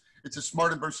 It's as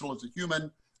smart and versatile as a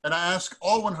human. And I ask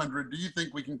all 100, do you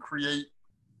think we can create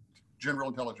general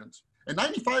intelligence? And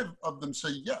 95 of them say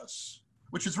yes,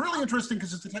 which is really interesting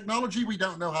because it's a technology we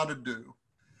don't know how to do.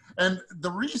 And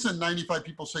the reason 95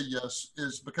 people say yes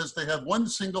is because they have one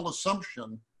single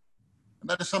assumption, and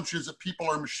that assumption is that people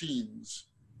are machines.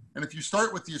 And if you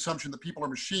start with the assumption that people are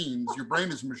machines, your brain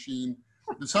is a machine,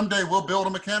 then someday we'll build a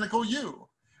mechanical you.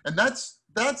 And that's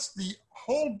the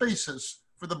whole basis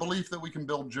for the belief that we can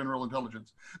build general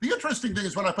intelligence. The interesting thing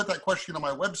is when I put that question on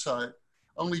my website,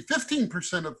 only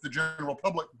 15% of the general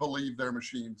public believe they're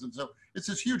machines. And so it's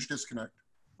this huge disconnect.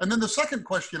 And then the second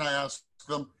question I ask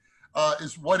them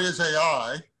is, what is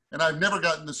AI? And I've never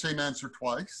gotten the same answer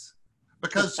twice,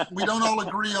 because we don't all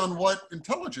agree on what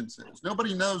intelligence is.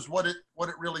 Nobody knows what it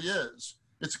really is.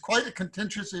 It's quite a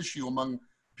contentious issue among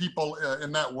people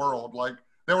in that world. Like,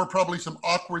 there were probably some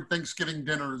awkward Thanksgiving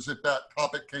dinners if that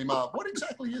topic came up. What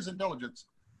exactly is intelligence?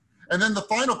 And then the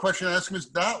final question I ask them is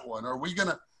that one. Are we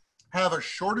gonna have a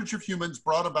shortage of humans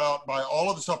brought about by all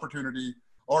of this opportunity,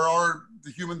 or are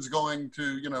the humans going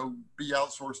to, be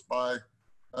outsourced by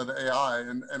the AI?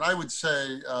 And I would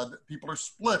say that people are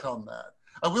split on that.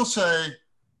 I will say,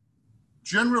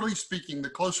 generally speaking, the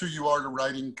closer you are to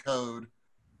writing code,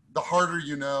 the harder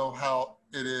you know how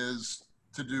it is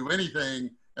to do anything,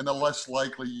 and the less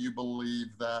likely you believe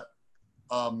that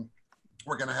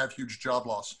we're going to have huge job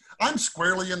loss. I'm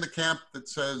squarely in the camp that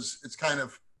says it's kind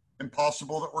of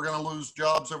impossible that we're going to lose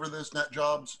jobs over this, net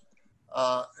jobs.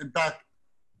 In fact,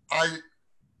 I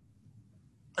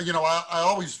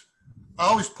always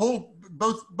pull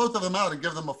both of them out and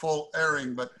give them a full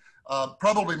airing, but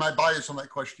probably my bias on that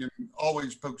question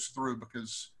always pokes through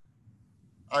because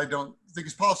I don't think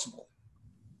it's possible.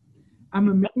 I'm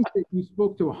amazed that you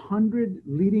spoke to 100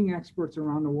 leading experts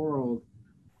around the world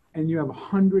and you have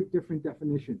 100 different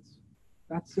definitions.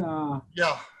 That's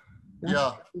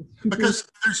because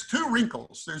there's two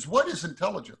wrinkles. There's what is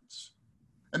intelligence,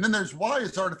 and then there's why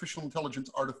is artificial intelligence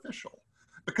artificial?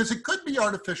 Because it could be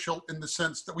artificial in the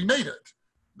sense that we made it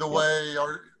the way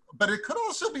but it could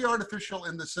also be artificial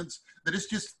in the sense that it's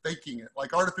just faking it.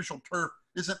 Like artificial turf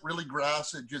isn't really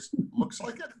grass, it just looks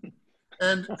like it.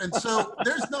 And so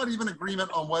there's not even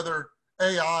agreement on whether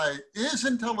AI is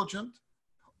intelligent,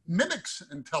 mimics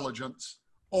intelligence,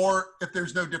 or if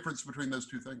there's no difference between those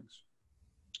two things.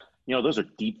 Those are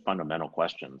deep fundamental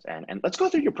questions. And let's go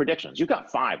through your predictions. You've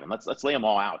got 5, and let's lay them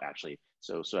all out actually.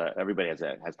 So everybody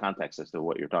has context as to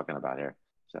what you're talking about here.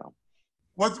 So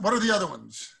what are the other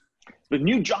ones? The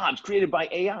new jobs created by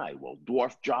AI will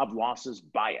dwarf job losses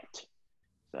by it.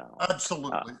 So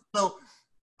absolutely. So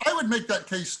I would make that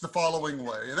case the following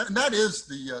way, and that is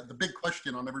the big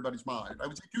question on everybody's mind. I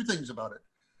would say 2 things about it.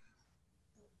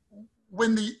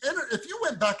 If you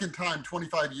went back in time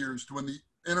 25 years to when the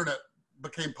internet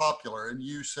became popular and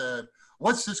you said,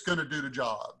 what's this going to do to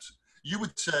jobs? You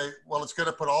would say, well, it's going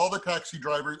to put all the taxi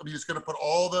drivers, it's going to put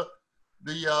all the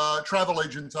travel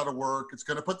agents out of work. It's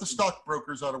going to put the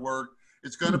stockbrokers out of work.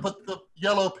 It's going to put the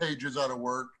yellow pages out of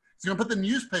work. It's going to put the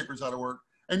newspapers out of work.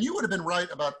 And you would have been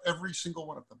right about every single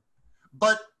one of them.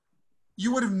 But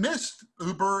you would have missed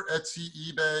Uber, Etsy,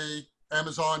 eBay,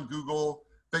 Amazon, Google,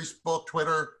 Facebook,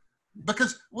 Twitter,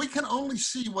 because we can only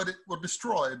see what it will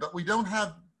destroy, but we don't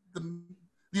have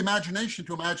the imagination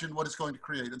to imagine what it's going to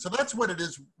create. And so that's what it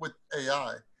is with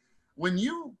AI.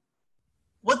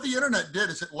 What the internet did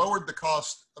is it lowered the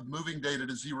cost of moving data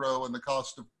to zero and the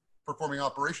cost of performing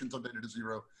operations on data to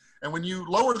zero. And when you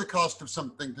lower the cost of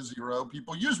something to zero,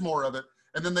 people use more of it,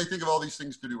 and then they think of all these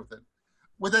things to do with it.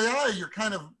 With AI, you're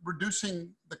kind of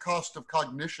reducing the cost of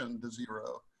cognition to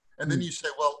zero. And then you say,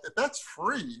 well, if that's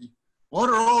free,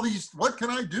 what can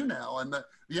I do now? And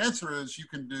the answer is you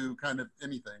can do kind of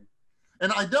anything.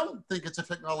 And I don't think it's a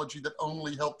technology that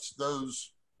only helps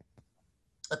those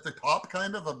at the top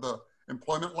kind of the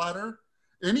employment ladder.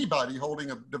 Anybody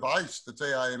holding a device that's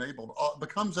AI enabled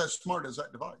becomes as smart as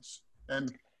that device.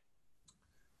 And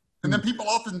then people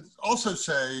often also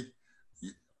say,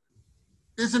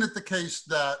 isn't it the case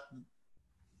that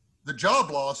the job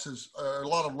loss is a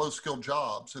lot of low-skilled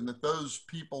jobs and that those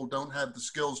people don't have the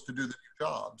skills to do the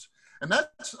jobs? And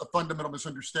that's a fundamental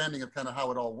misunderstanding of kind of how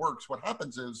it all works. What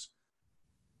happens is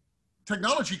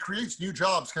technology creates new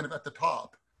jobs kind of at the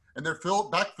top, and they're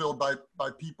backfilled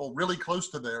by people really close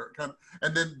to there,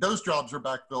 and then those jobs are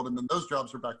backfilled, and then those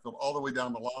jobs are backfilled all the way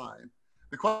down the line.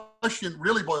 The question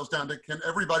really boils down to, can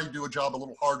everybody do a job a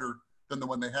little harder than the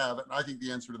one they have? And I think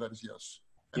the answer to that is yes.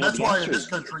 And that's why in this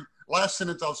country, last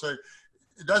sentence I'll say,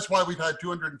 that's why we've had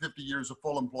 250 years of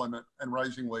full employment and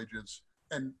rising wages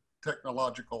and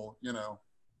technological,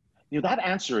 That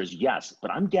answer is yes,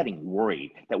 but I'm getting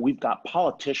worried that we've got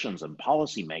politicians and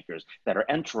policymakers that are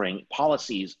entering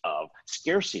policies of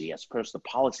scarcity as opposed to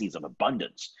policies of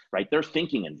abundance, right? They're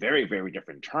thinking in very, very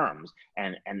different terms.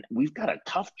 And we've got a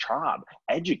tough job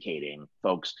educating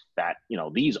folks that,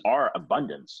 these are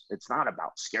abundance. It's not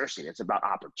about scarcity. It's about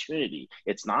opportunity.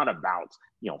 It's not about,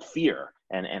 fear.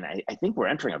 And I think we're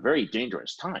entering a very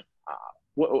dangerous time.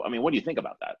 What do you think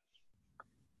about that?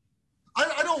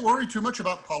 I don't worry too much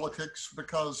about politics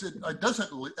because it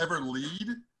doesn't ever lead.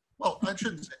 Well, I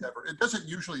shouldn't say ever. It doesn't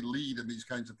usually lead in these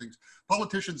kinds of things.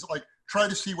 Politicians try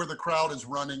to see where the crowd is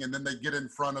running, and then they get in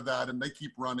front of that and they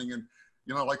keep running and,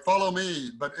 follow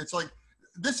me. But it's like,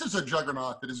 this is a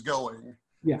juggernaut that is going.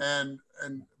 Yeah. And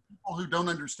people who don't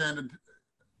understand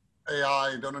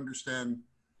AI, don't understand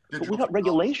But we got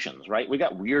regulations, right? We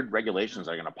got weird regulations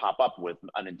that are going to pop up with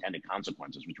unintended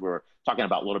consequences, which we were talking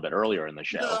about a little bit earlier in the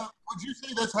show. Yeah. Would you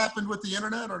say that's happened with the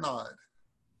internet or not?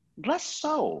 Less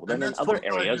so than in other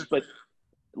areas, but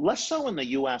less so in the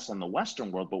US and the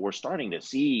Western world, but we're starting to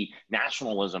see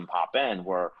nationalism pop in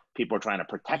where people are trying to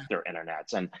protect their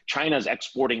internets, and China's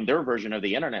exporting their version of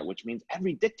the internet, which means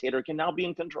every dictator can now be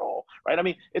in control, right? I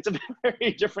mean, it's a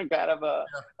very different kind of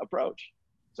approach.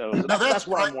 So that's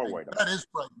what I'm more worried about. That is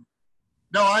frightening.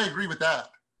 No, I agree with that.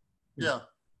 Yeah.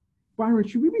 Byron,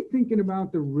 should we be thinking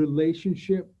about the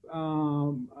relationship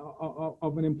of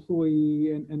an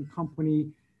employee and company?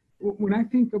 When I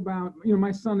think about,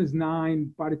 my son is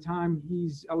 9. By the time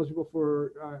he's eligible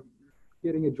for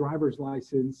getting a driver's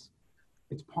license,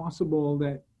 it's possible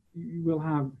that you will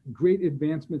have great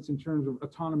advancements in terms of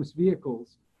autonomous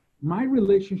vehicles. My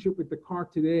relationship with the car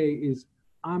today is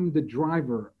I'm the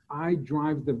driver. I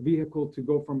drive the vehicle to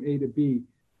go from A to B.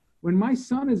 When my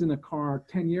son is in a car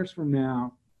 10 years from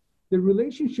now, the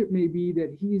relationship may be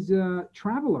that he's a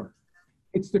traveler.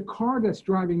 It's the car that's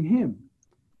driving him.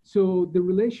 So the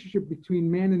relationship between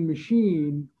man and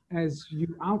machine, as you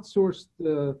outsource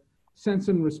the sense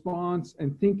and response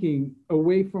and thinking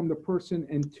away from the person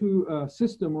and to a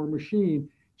system or machine,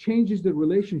 changes the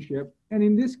relationship. And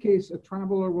in this case, a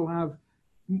traveler will have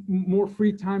more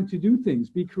free time to do things,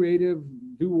 be creative,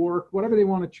 do work, whatever they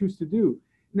want to choose to do.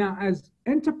 Now, as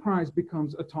enterprise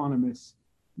becomes autonomous,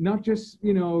 not just,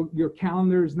 your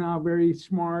calendar is now very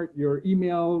smart, your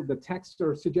email, the texts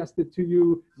are suggested to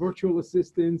you, virtual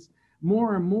assistants,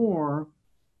 more and more,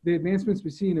 the advancements we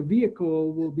see in a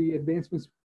vehicle will be advancements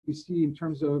we see in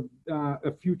terms of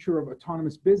a future of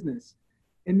autonomous business.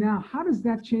 And now, how does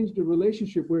that change the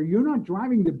relationship where you're not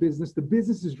driving the business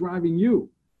is driving you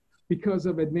because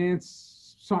of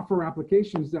advanced software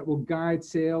applications that will guide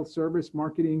sales, service,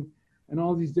 marketing, and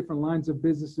all these different lines of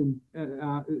business and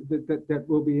that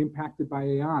will be impacted by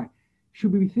AI.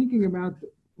 Should we be thinking about,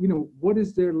 what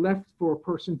is there left for a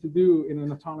person to do in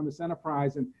an autonomous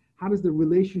enterprise, and how does the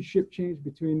relationship change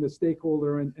between the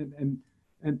stakeholder and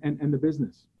the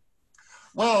business?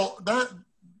 Well,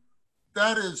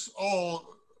 that is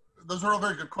all. Those are all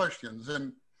very good questions,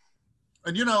 and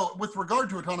with regard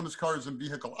to autonomous cars and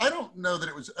vehicle, I don't know that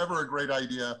it was ever a great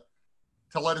idea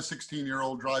to let a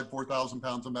 16-year-old drive 4,000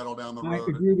 pounds of metal down the road. I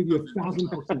agree with you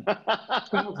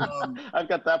 1,000%. I've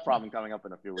got that problem coming up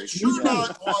in a few weeks. Sure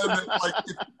not one,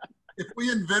 if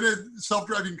we invented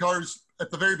self-driving cars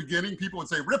at the very beginning, people would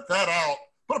say, rip that out,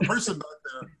 put a person back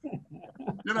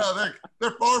there.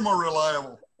 They're far more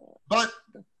reliable. But,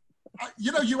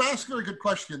 you ask very good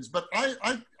questions, but I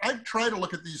try to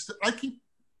look at these. I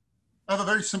have a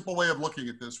very simple way of looking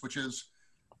at this, which is,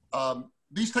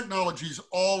 these technologies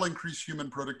all increase human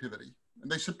productivity, and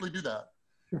they simply do that.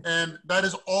 And that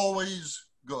is always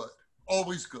good,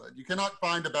 always good. You cannot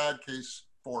find a bad case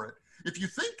for it. If you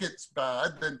think it's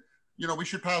bad, then, we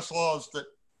should pass laws that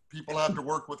people have to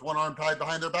work with one arm tied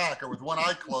behind their back or with one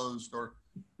eye closed or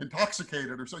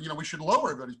intoxicated or so. We should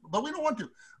lower everybody's, but we don't want to.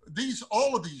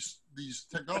 All of these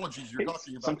technologies you're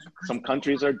talking about. Some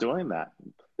countries are doing that.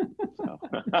 So.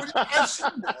 I've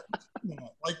seen that.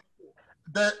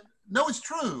 That. No, it's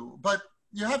true, but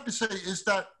you have to say, is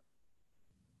that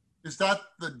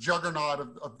the juggernaut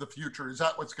of the future? Is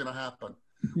that what's going to happen?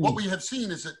 Mm-hmm. What we have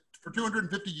seen is that for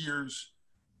 250 years,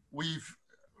 we've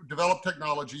developed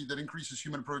technology that increases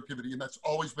human productivity, and that's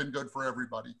always been good for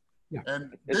everybody. Yeah.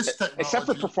 And this technology, except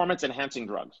for performance-enhancing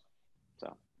drugs.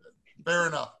 So fair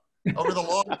enough. Over the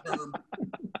long term,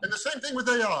 and the same thing with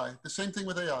AI.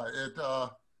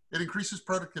 It increases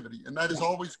productivity, and that is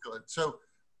always good. So.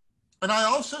 And I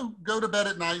also go to bed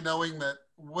at night knowing that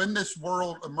when this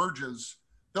world emerges,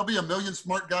 there'll be a million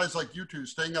smart guys like you two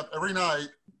staying up every night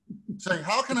saying,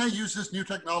 how can I use this new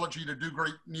technology to do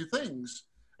great new things?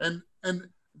 And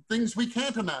things we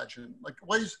can't imagine, like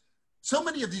ways, so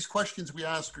many of these questions we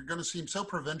ask are going to seem so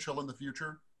provincial in the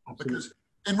future. Absolutely. Because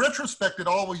in retrospect, it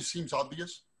always seems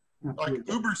obvious. Absolutely.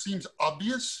 Like Uber seems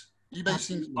obvious, eBay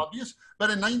seems obvious, but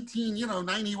in 90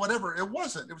 whatever, it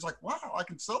wasn't. It was like, wow, I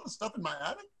can sell the stuff in my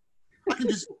attic. I can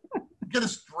just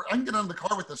I can get on the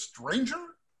car with a stranger.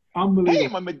 Unbelievable. Hey,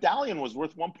 my medallion was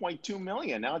worth 1.2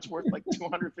 million. Now it's worth like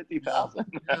 250,000.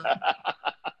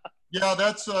 Yeah,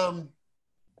 that's I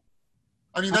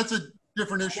mean, that's a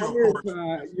different issue, of Wonder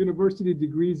course. if, university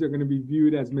degrees are going to be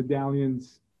viewed as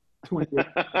medallions 20 years.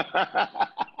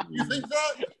 You think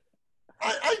that?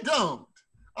 I don't.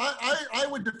 I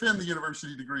would defend the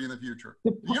university degree in the future.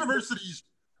 The universities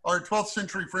are a 12th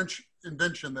century French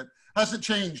invention that hasn't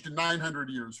changed in 900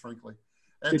 years, frankly.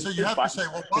 And so you have to say,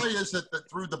 well, why is it that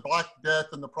through the Black Death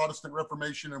and the Protestant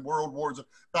Reformation and world wars of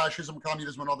fascism,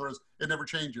 communism, and all the rest, it never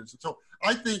changes? And so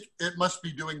I think it must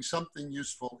be doing something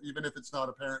useful, even if it's not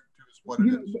apparent to us what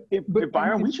it is. But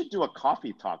Byron, we should do a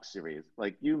coffee talk series,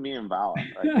 like you, me, and Vala,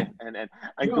 like,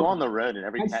 and go on the road in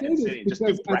every city and just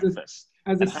do breakfast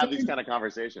and have these kind of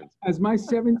conversations. As my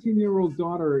 17-year-old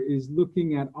daughter is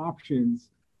looking at options,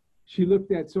 she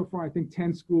looked at, so far, I think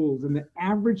 10 schools, and the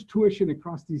average tuition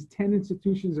across these 10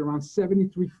 institutions are around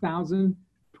 $73,000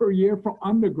 per year for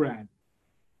undergrad.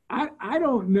 I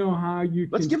don't know how you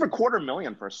Let's give her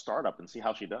 $250,000 for a startup and see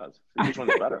how she does. See which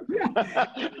one's better.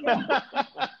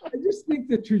 I just think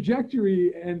the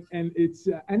trajectory and it's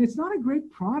not a great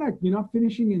product. You're not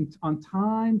finishing on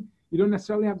time. You don't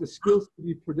necessarily have the skills to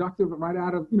be productive right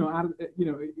after. And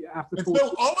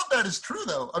so all of that is true,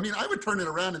 though. I mean, I would turn it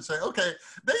around and say, okay,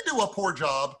 they do a poor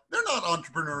job. They're not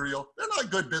entrepreneurial. They're not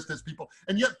good business people.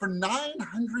 And yet for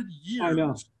 900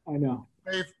 years, I know.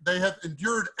 They have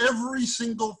endured every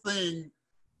single thing.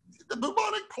 The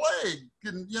bubonic plague.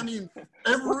 And, I mean,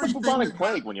 everything. What's the bubonic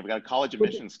plague when you've got a college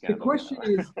admissions scandal? The question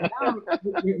is, now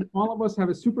all of us have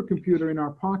a supercomputer in our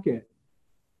pocket.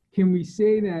 Can we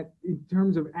say that in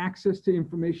terms of access to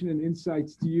information and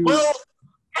insights, do you? Well,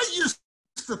 I used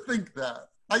to think that.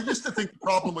 I used to think the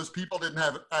problem was people didn't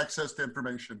have access to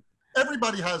information.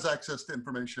 Everybody has access to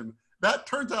information. That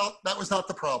turns out that was not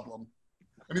the problem.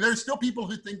 I mean, there's still people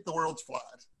who think the world's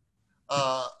flat.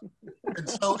 And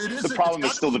so it is. The problem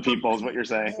is still the people, is what you're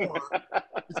saying.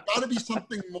 It's got to be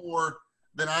something more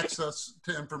than access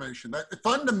to information. That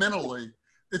fundamentally,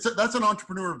 that's an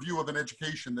entrepreneur view of an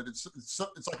education, that it's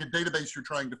like a database you're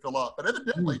trying to fill up. But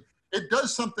evidently, it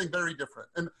does something very different.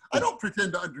 And I don't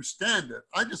pretend to understand it.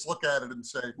 I just look at it and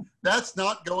say, that's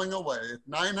not going away. If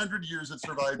 900 years it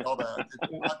survived all that,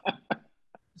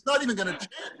 it's not even going to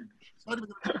change. It's not even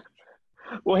going to change.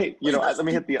 Well, hey, let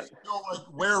me hit the. Still, like,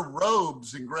 wear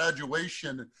robes in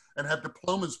graduation and have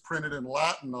diplomas printed in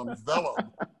Latin on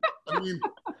vellum. I mean,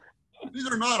 these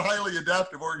are not highly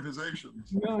adaptive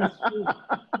organizations. No, it's true.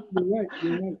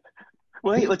 You're right.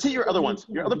 Well, hey, let's hit your other ones.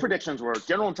 Your other predictions were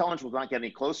general intelligence will not get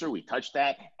any closer. We touched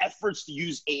that. Efforts to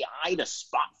use AI to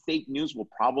spot fake news will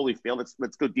probably fail.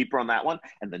 Let's go deeper on that one.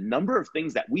 And the number of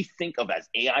things that we think of as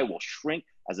AI will shrink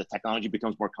as the technology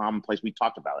becomes more commonplace. We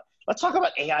talked about it. Let's talk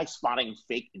about AI spotting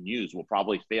fake news will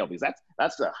probably fail, because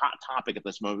that's the hot topic at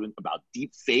this moment, about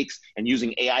deep fakes and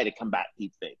using AI to combat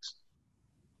deep fakes.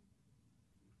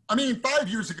 I mean, 5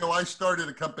 years ago, I started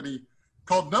a company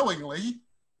called Knowingly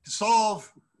to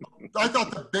solve, I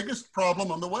thought, the biggest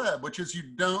problem on the web, which is you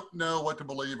don't know what to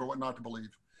believe or what not to believe.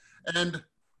 And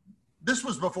this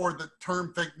was before the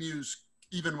term fake news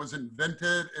even was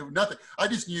invented. Nothing. I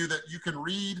just knew that you can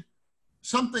read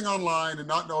something online and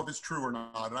not know if it's true or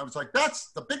not. And I was like,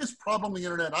 that's the biggest problem on the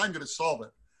internet. I'm going to solve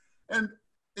it. And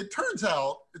it turns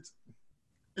out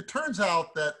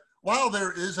that while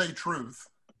there is a truth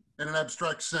in an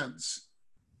abstract sense,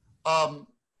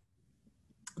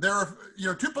 there are,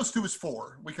 2 + 2 is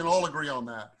 4. We can all agree on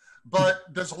that.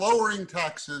 But does lowering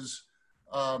taxes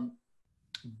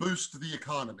boost the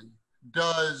economy?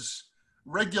 Does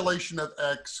regulation of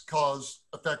X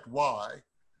affect Y?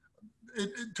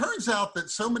 It turns out that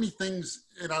so many things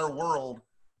in our world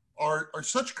are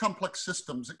such complex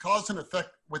systems that cause and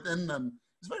effect within them.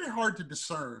 It's very hard to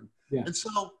discern. Yeah. And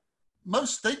so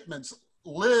most statements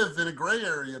live in a gray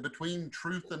area between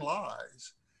truth and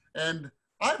lies. And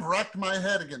I've racked my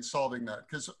head against solving that,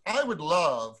 because I would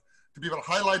love to be able to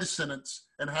highlight a sentence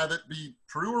and have it be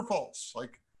true or false.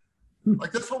 Like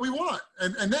that's what we want.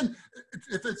 And then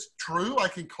if it's true, I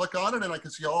can click on it and I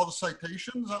can see all the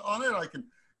citations on it.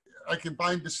 I can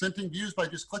find dissenting views by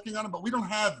just clicking on it, but we don't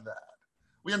have that.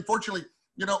 We unfortunately,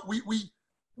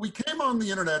 we came on the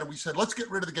internet and we said, let's get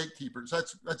rid of the gatekeepers.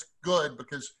 That's good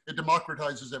because it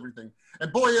democratizes everything.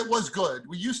 And boy, it was good.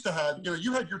 We used to have,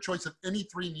 you had your choice of any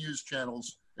 3 news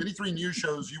channels any 3 news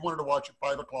shows you wanted to watch at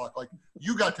 5 o'clock. Like,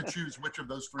 you got to choose which of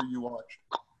those 3 you watched.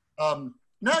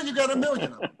 Now you got a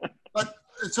million of them. But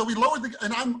so we lowered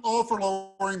and I'm all for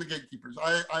lowering the gatekeepers.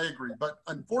 I agree. But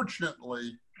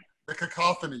unfortunately, the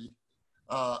cacophony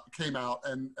came out,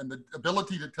 and the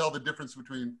ability to tell the difference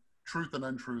between truth and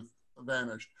untruth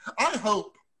vanished. I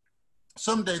hope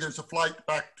someday there's a flight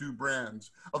back to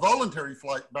brands, a voluntary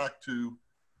flight back to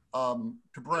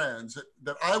brands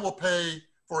that I will pay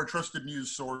for a trusted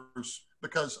news source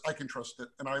because I can trust it,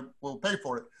 and I will pay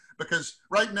for it. Because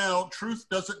right now, truth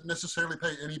doesn't necessarily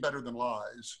pay any better than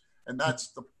lies, and that's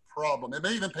the problem. It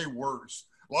may even pay worse.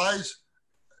 Lies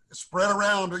spread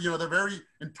around, they're very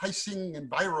enticing and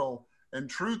viral, and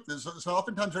truth is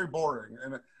oftentimes very boring.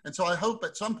 And so I hope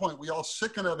at some point we all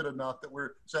sicken of it enough that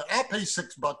we're saying, I'll pay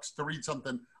 $6 to read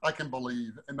something I can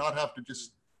believe and not have to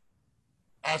just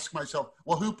ask myself,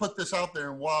 well, who put this out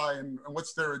there and why, and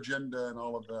what's their agenda and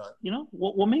all of that?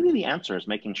 Well, maybe the answer is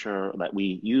making sure that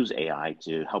we use AI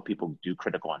to help people do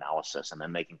critical analysis, and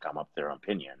then they can come up with their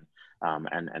opinion.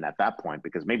 And at that point,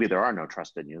 because maybe there are no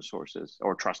trusted news sources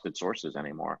or trusted sources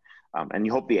anymore. And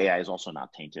you hope the AI is also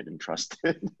not tainted and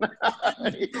trusted.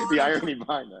 The irony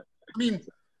behind that. I mean,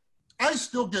 I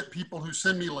still get people who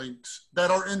send me links that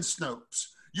are in Snopes.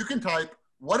 You can type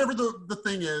whatever the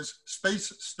thing is,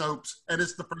 space Snopes, and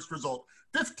it's the first result.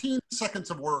 15 seconds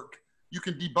of work, you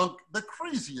can debunk the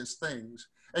craziest things,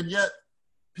 and yet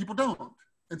people don't.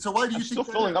 And so why do you think I'm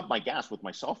still filling up my gas with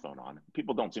my cell phone on?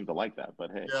 People don't seem to like that,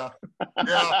 but hey. Yeah.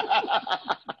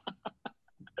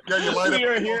 You light we up.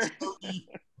 Are here.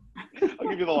 I'll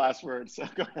give you the last word. So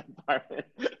go ahead, Byron.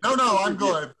 No, I'm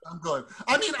good.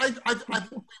 I mean,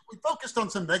 we focused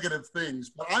on some negative things,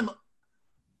 but I'm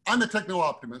a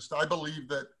techno-optimist. I believe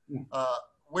that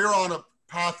we're on a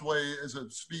pathway as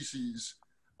a species.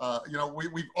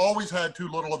 We've always had too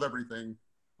little of everything.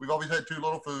 We've always had too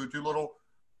little food, too little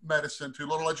medicine, too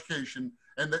little education,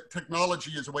 and that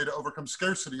technology is a way to overcome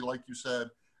scarcity, like you said.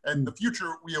 And the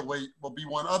future we await will be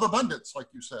one of abundance, like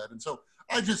you said. And so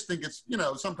I just think it's,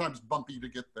 sometimes bumpy to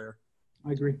get there.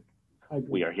 I agree.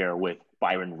 We are here with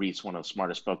Byron Reese, one of the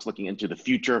smartest folks looking into the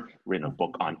future, written a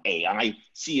book on AI,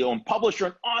 CEO and publisher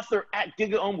and author at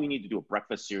GigaOM. We need to do a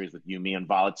breakfast series with you, me, and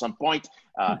Val at some point.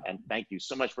 And thank you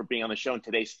so much for being on the show. And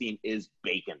today's theme is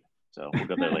bacon. So we'll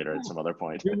go there later at some other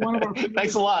point.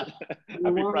 Thanks a lot.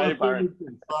 Happy Friday, Byron.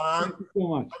 Thank you so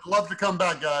much. I'd love to come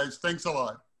back, guys. Thanks a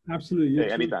lot. Absolutely.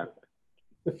 Hey, anytime.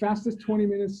 The fastest 20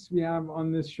 minutes we have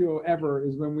on this show ever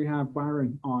is when we have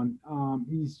Byron on.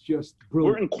 He's just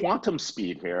brilliant. We're in quantum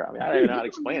speed here. I mean, I don't even know how to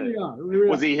explain it.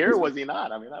 Was he here? Was he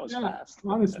not? I mean, that was fast.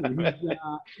 Honestly,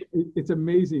 it's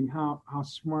amazing how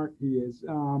smart he is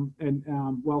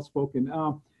and well-spoken.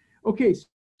 Okay,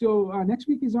 so next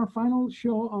week is our final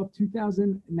show of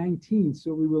 2019.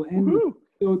 So we will end with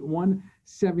episode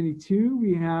 172.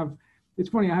 We have, it's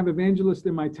funny, I have evangelist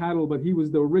in my title, but he was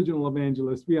the original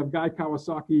evangelist. We have Guy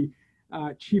Kawasaki,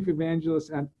 chief evangelist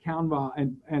at Canva,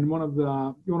 and one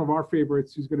of our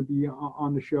favorites who's going to be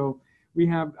on the show. We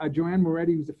have Joanne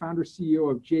Moretti, who's the founder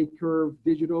CEO of J-Curve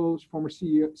Digital, former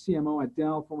CMO at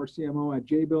Dell, former CMO at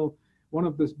Jabil, one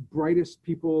of the brightest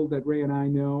people that Ray and I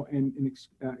know, and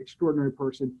an extraordinary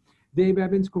person. Dave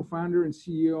Evans, co-founder and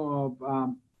CEO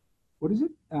of, what is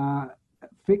it?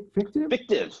 Fictiv?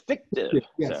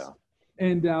 Yes. So.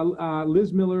 And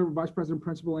Liz Miller, Vice President,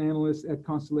 Principal Analyst at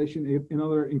Constellation,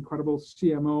 another incredible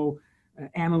CMO,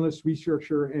 analyst,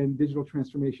 researcher, and digital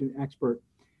transformation expert.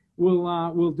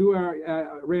 We'll do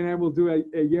Ray and I will do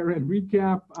a year-end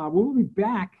recap. We'll be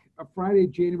back Friday,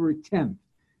 January 10th.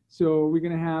 So we're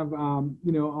going to have,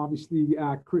 obviously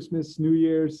Christmas, New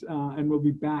Year's, and we'll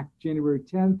be back January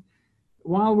 10th.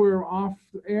 While we're off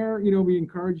air, we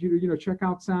encourage you to, check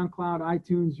out SoundCloud,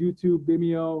 iTunes, YouTube,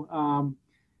 Vimeo.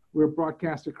 We're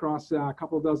broadcast across a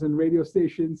couple dozen radio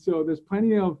stations. So there's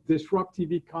plenty of Disrupt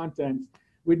TV content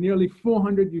with nearly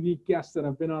 400 unique guests that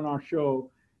have been on our show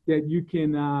that you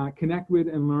can connect with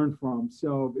and learn from.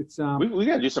 So it's we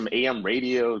got to do some AM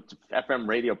radio, FM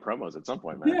radio promos at some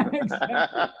point, man. Yeah, exactly.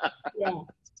 Yeah.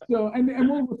 So and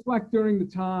we'll reflect during the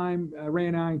time, Ray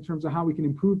and I, in terms of how we can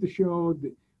improve the show.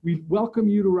 We welcome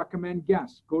you to recommend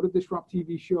guests. Go to Disrupt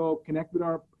TV show, connect with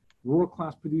our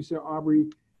world-class producer Aubrey,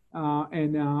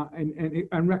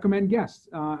 and recommend guests,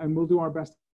 and we'll do our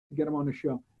best to get them on the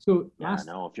show. So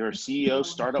if you're a CEO,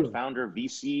 startup founder,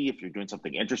 VC, if you're doing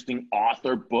something interesting,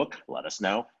 author, book, let us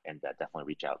know, and definitely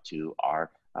reach out to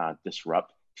our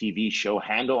Disrupt TV show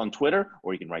handle on Twitter,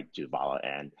 or you can write to Vala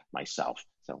and myself.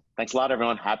 So thanks a lot,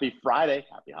 everyone. Happy Friday.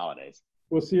 Happy holidays.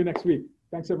 We'll see you next week.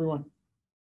 Thanks, everyone.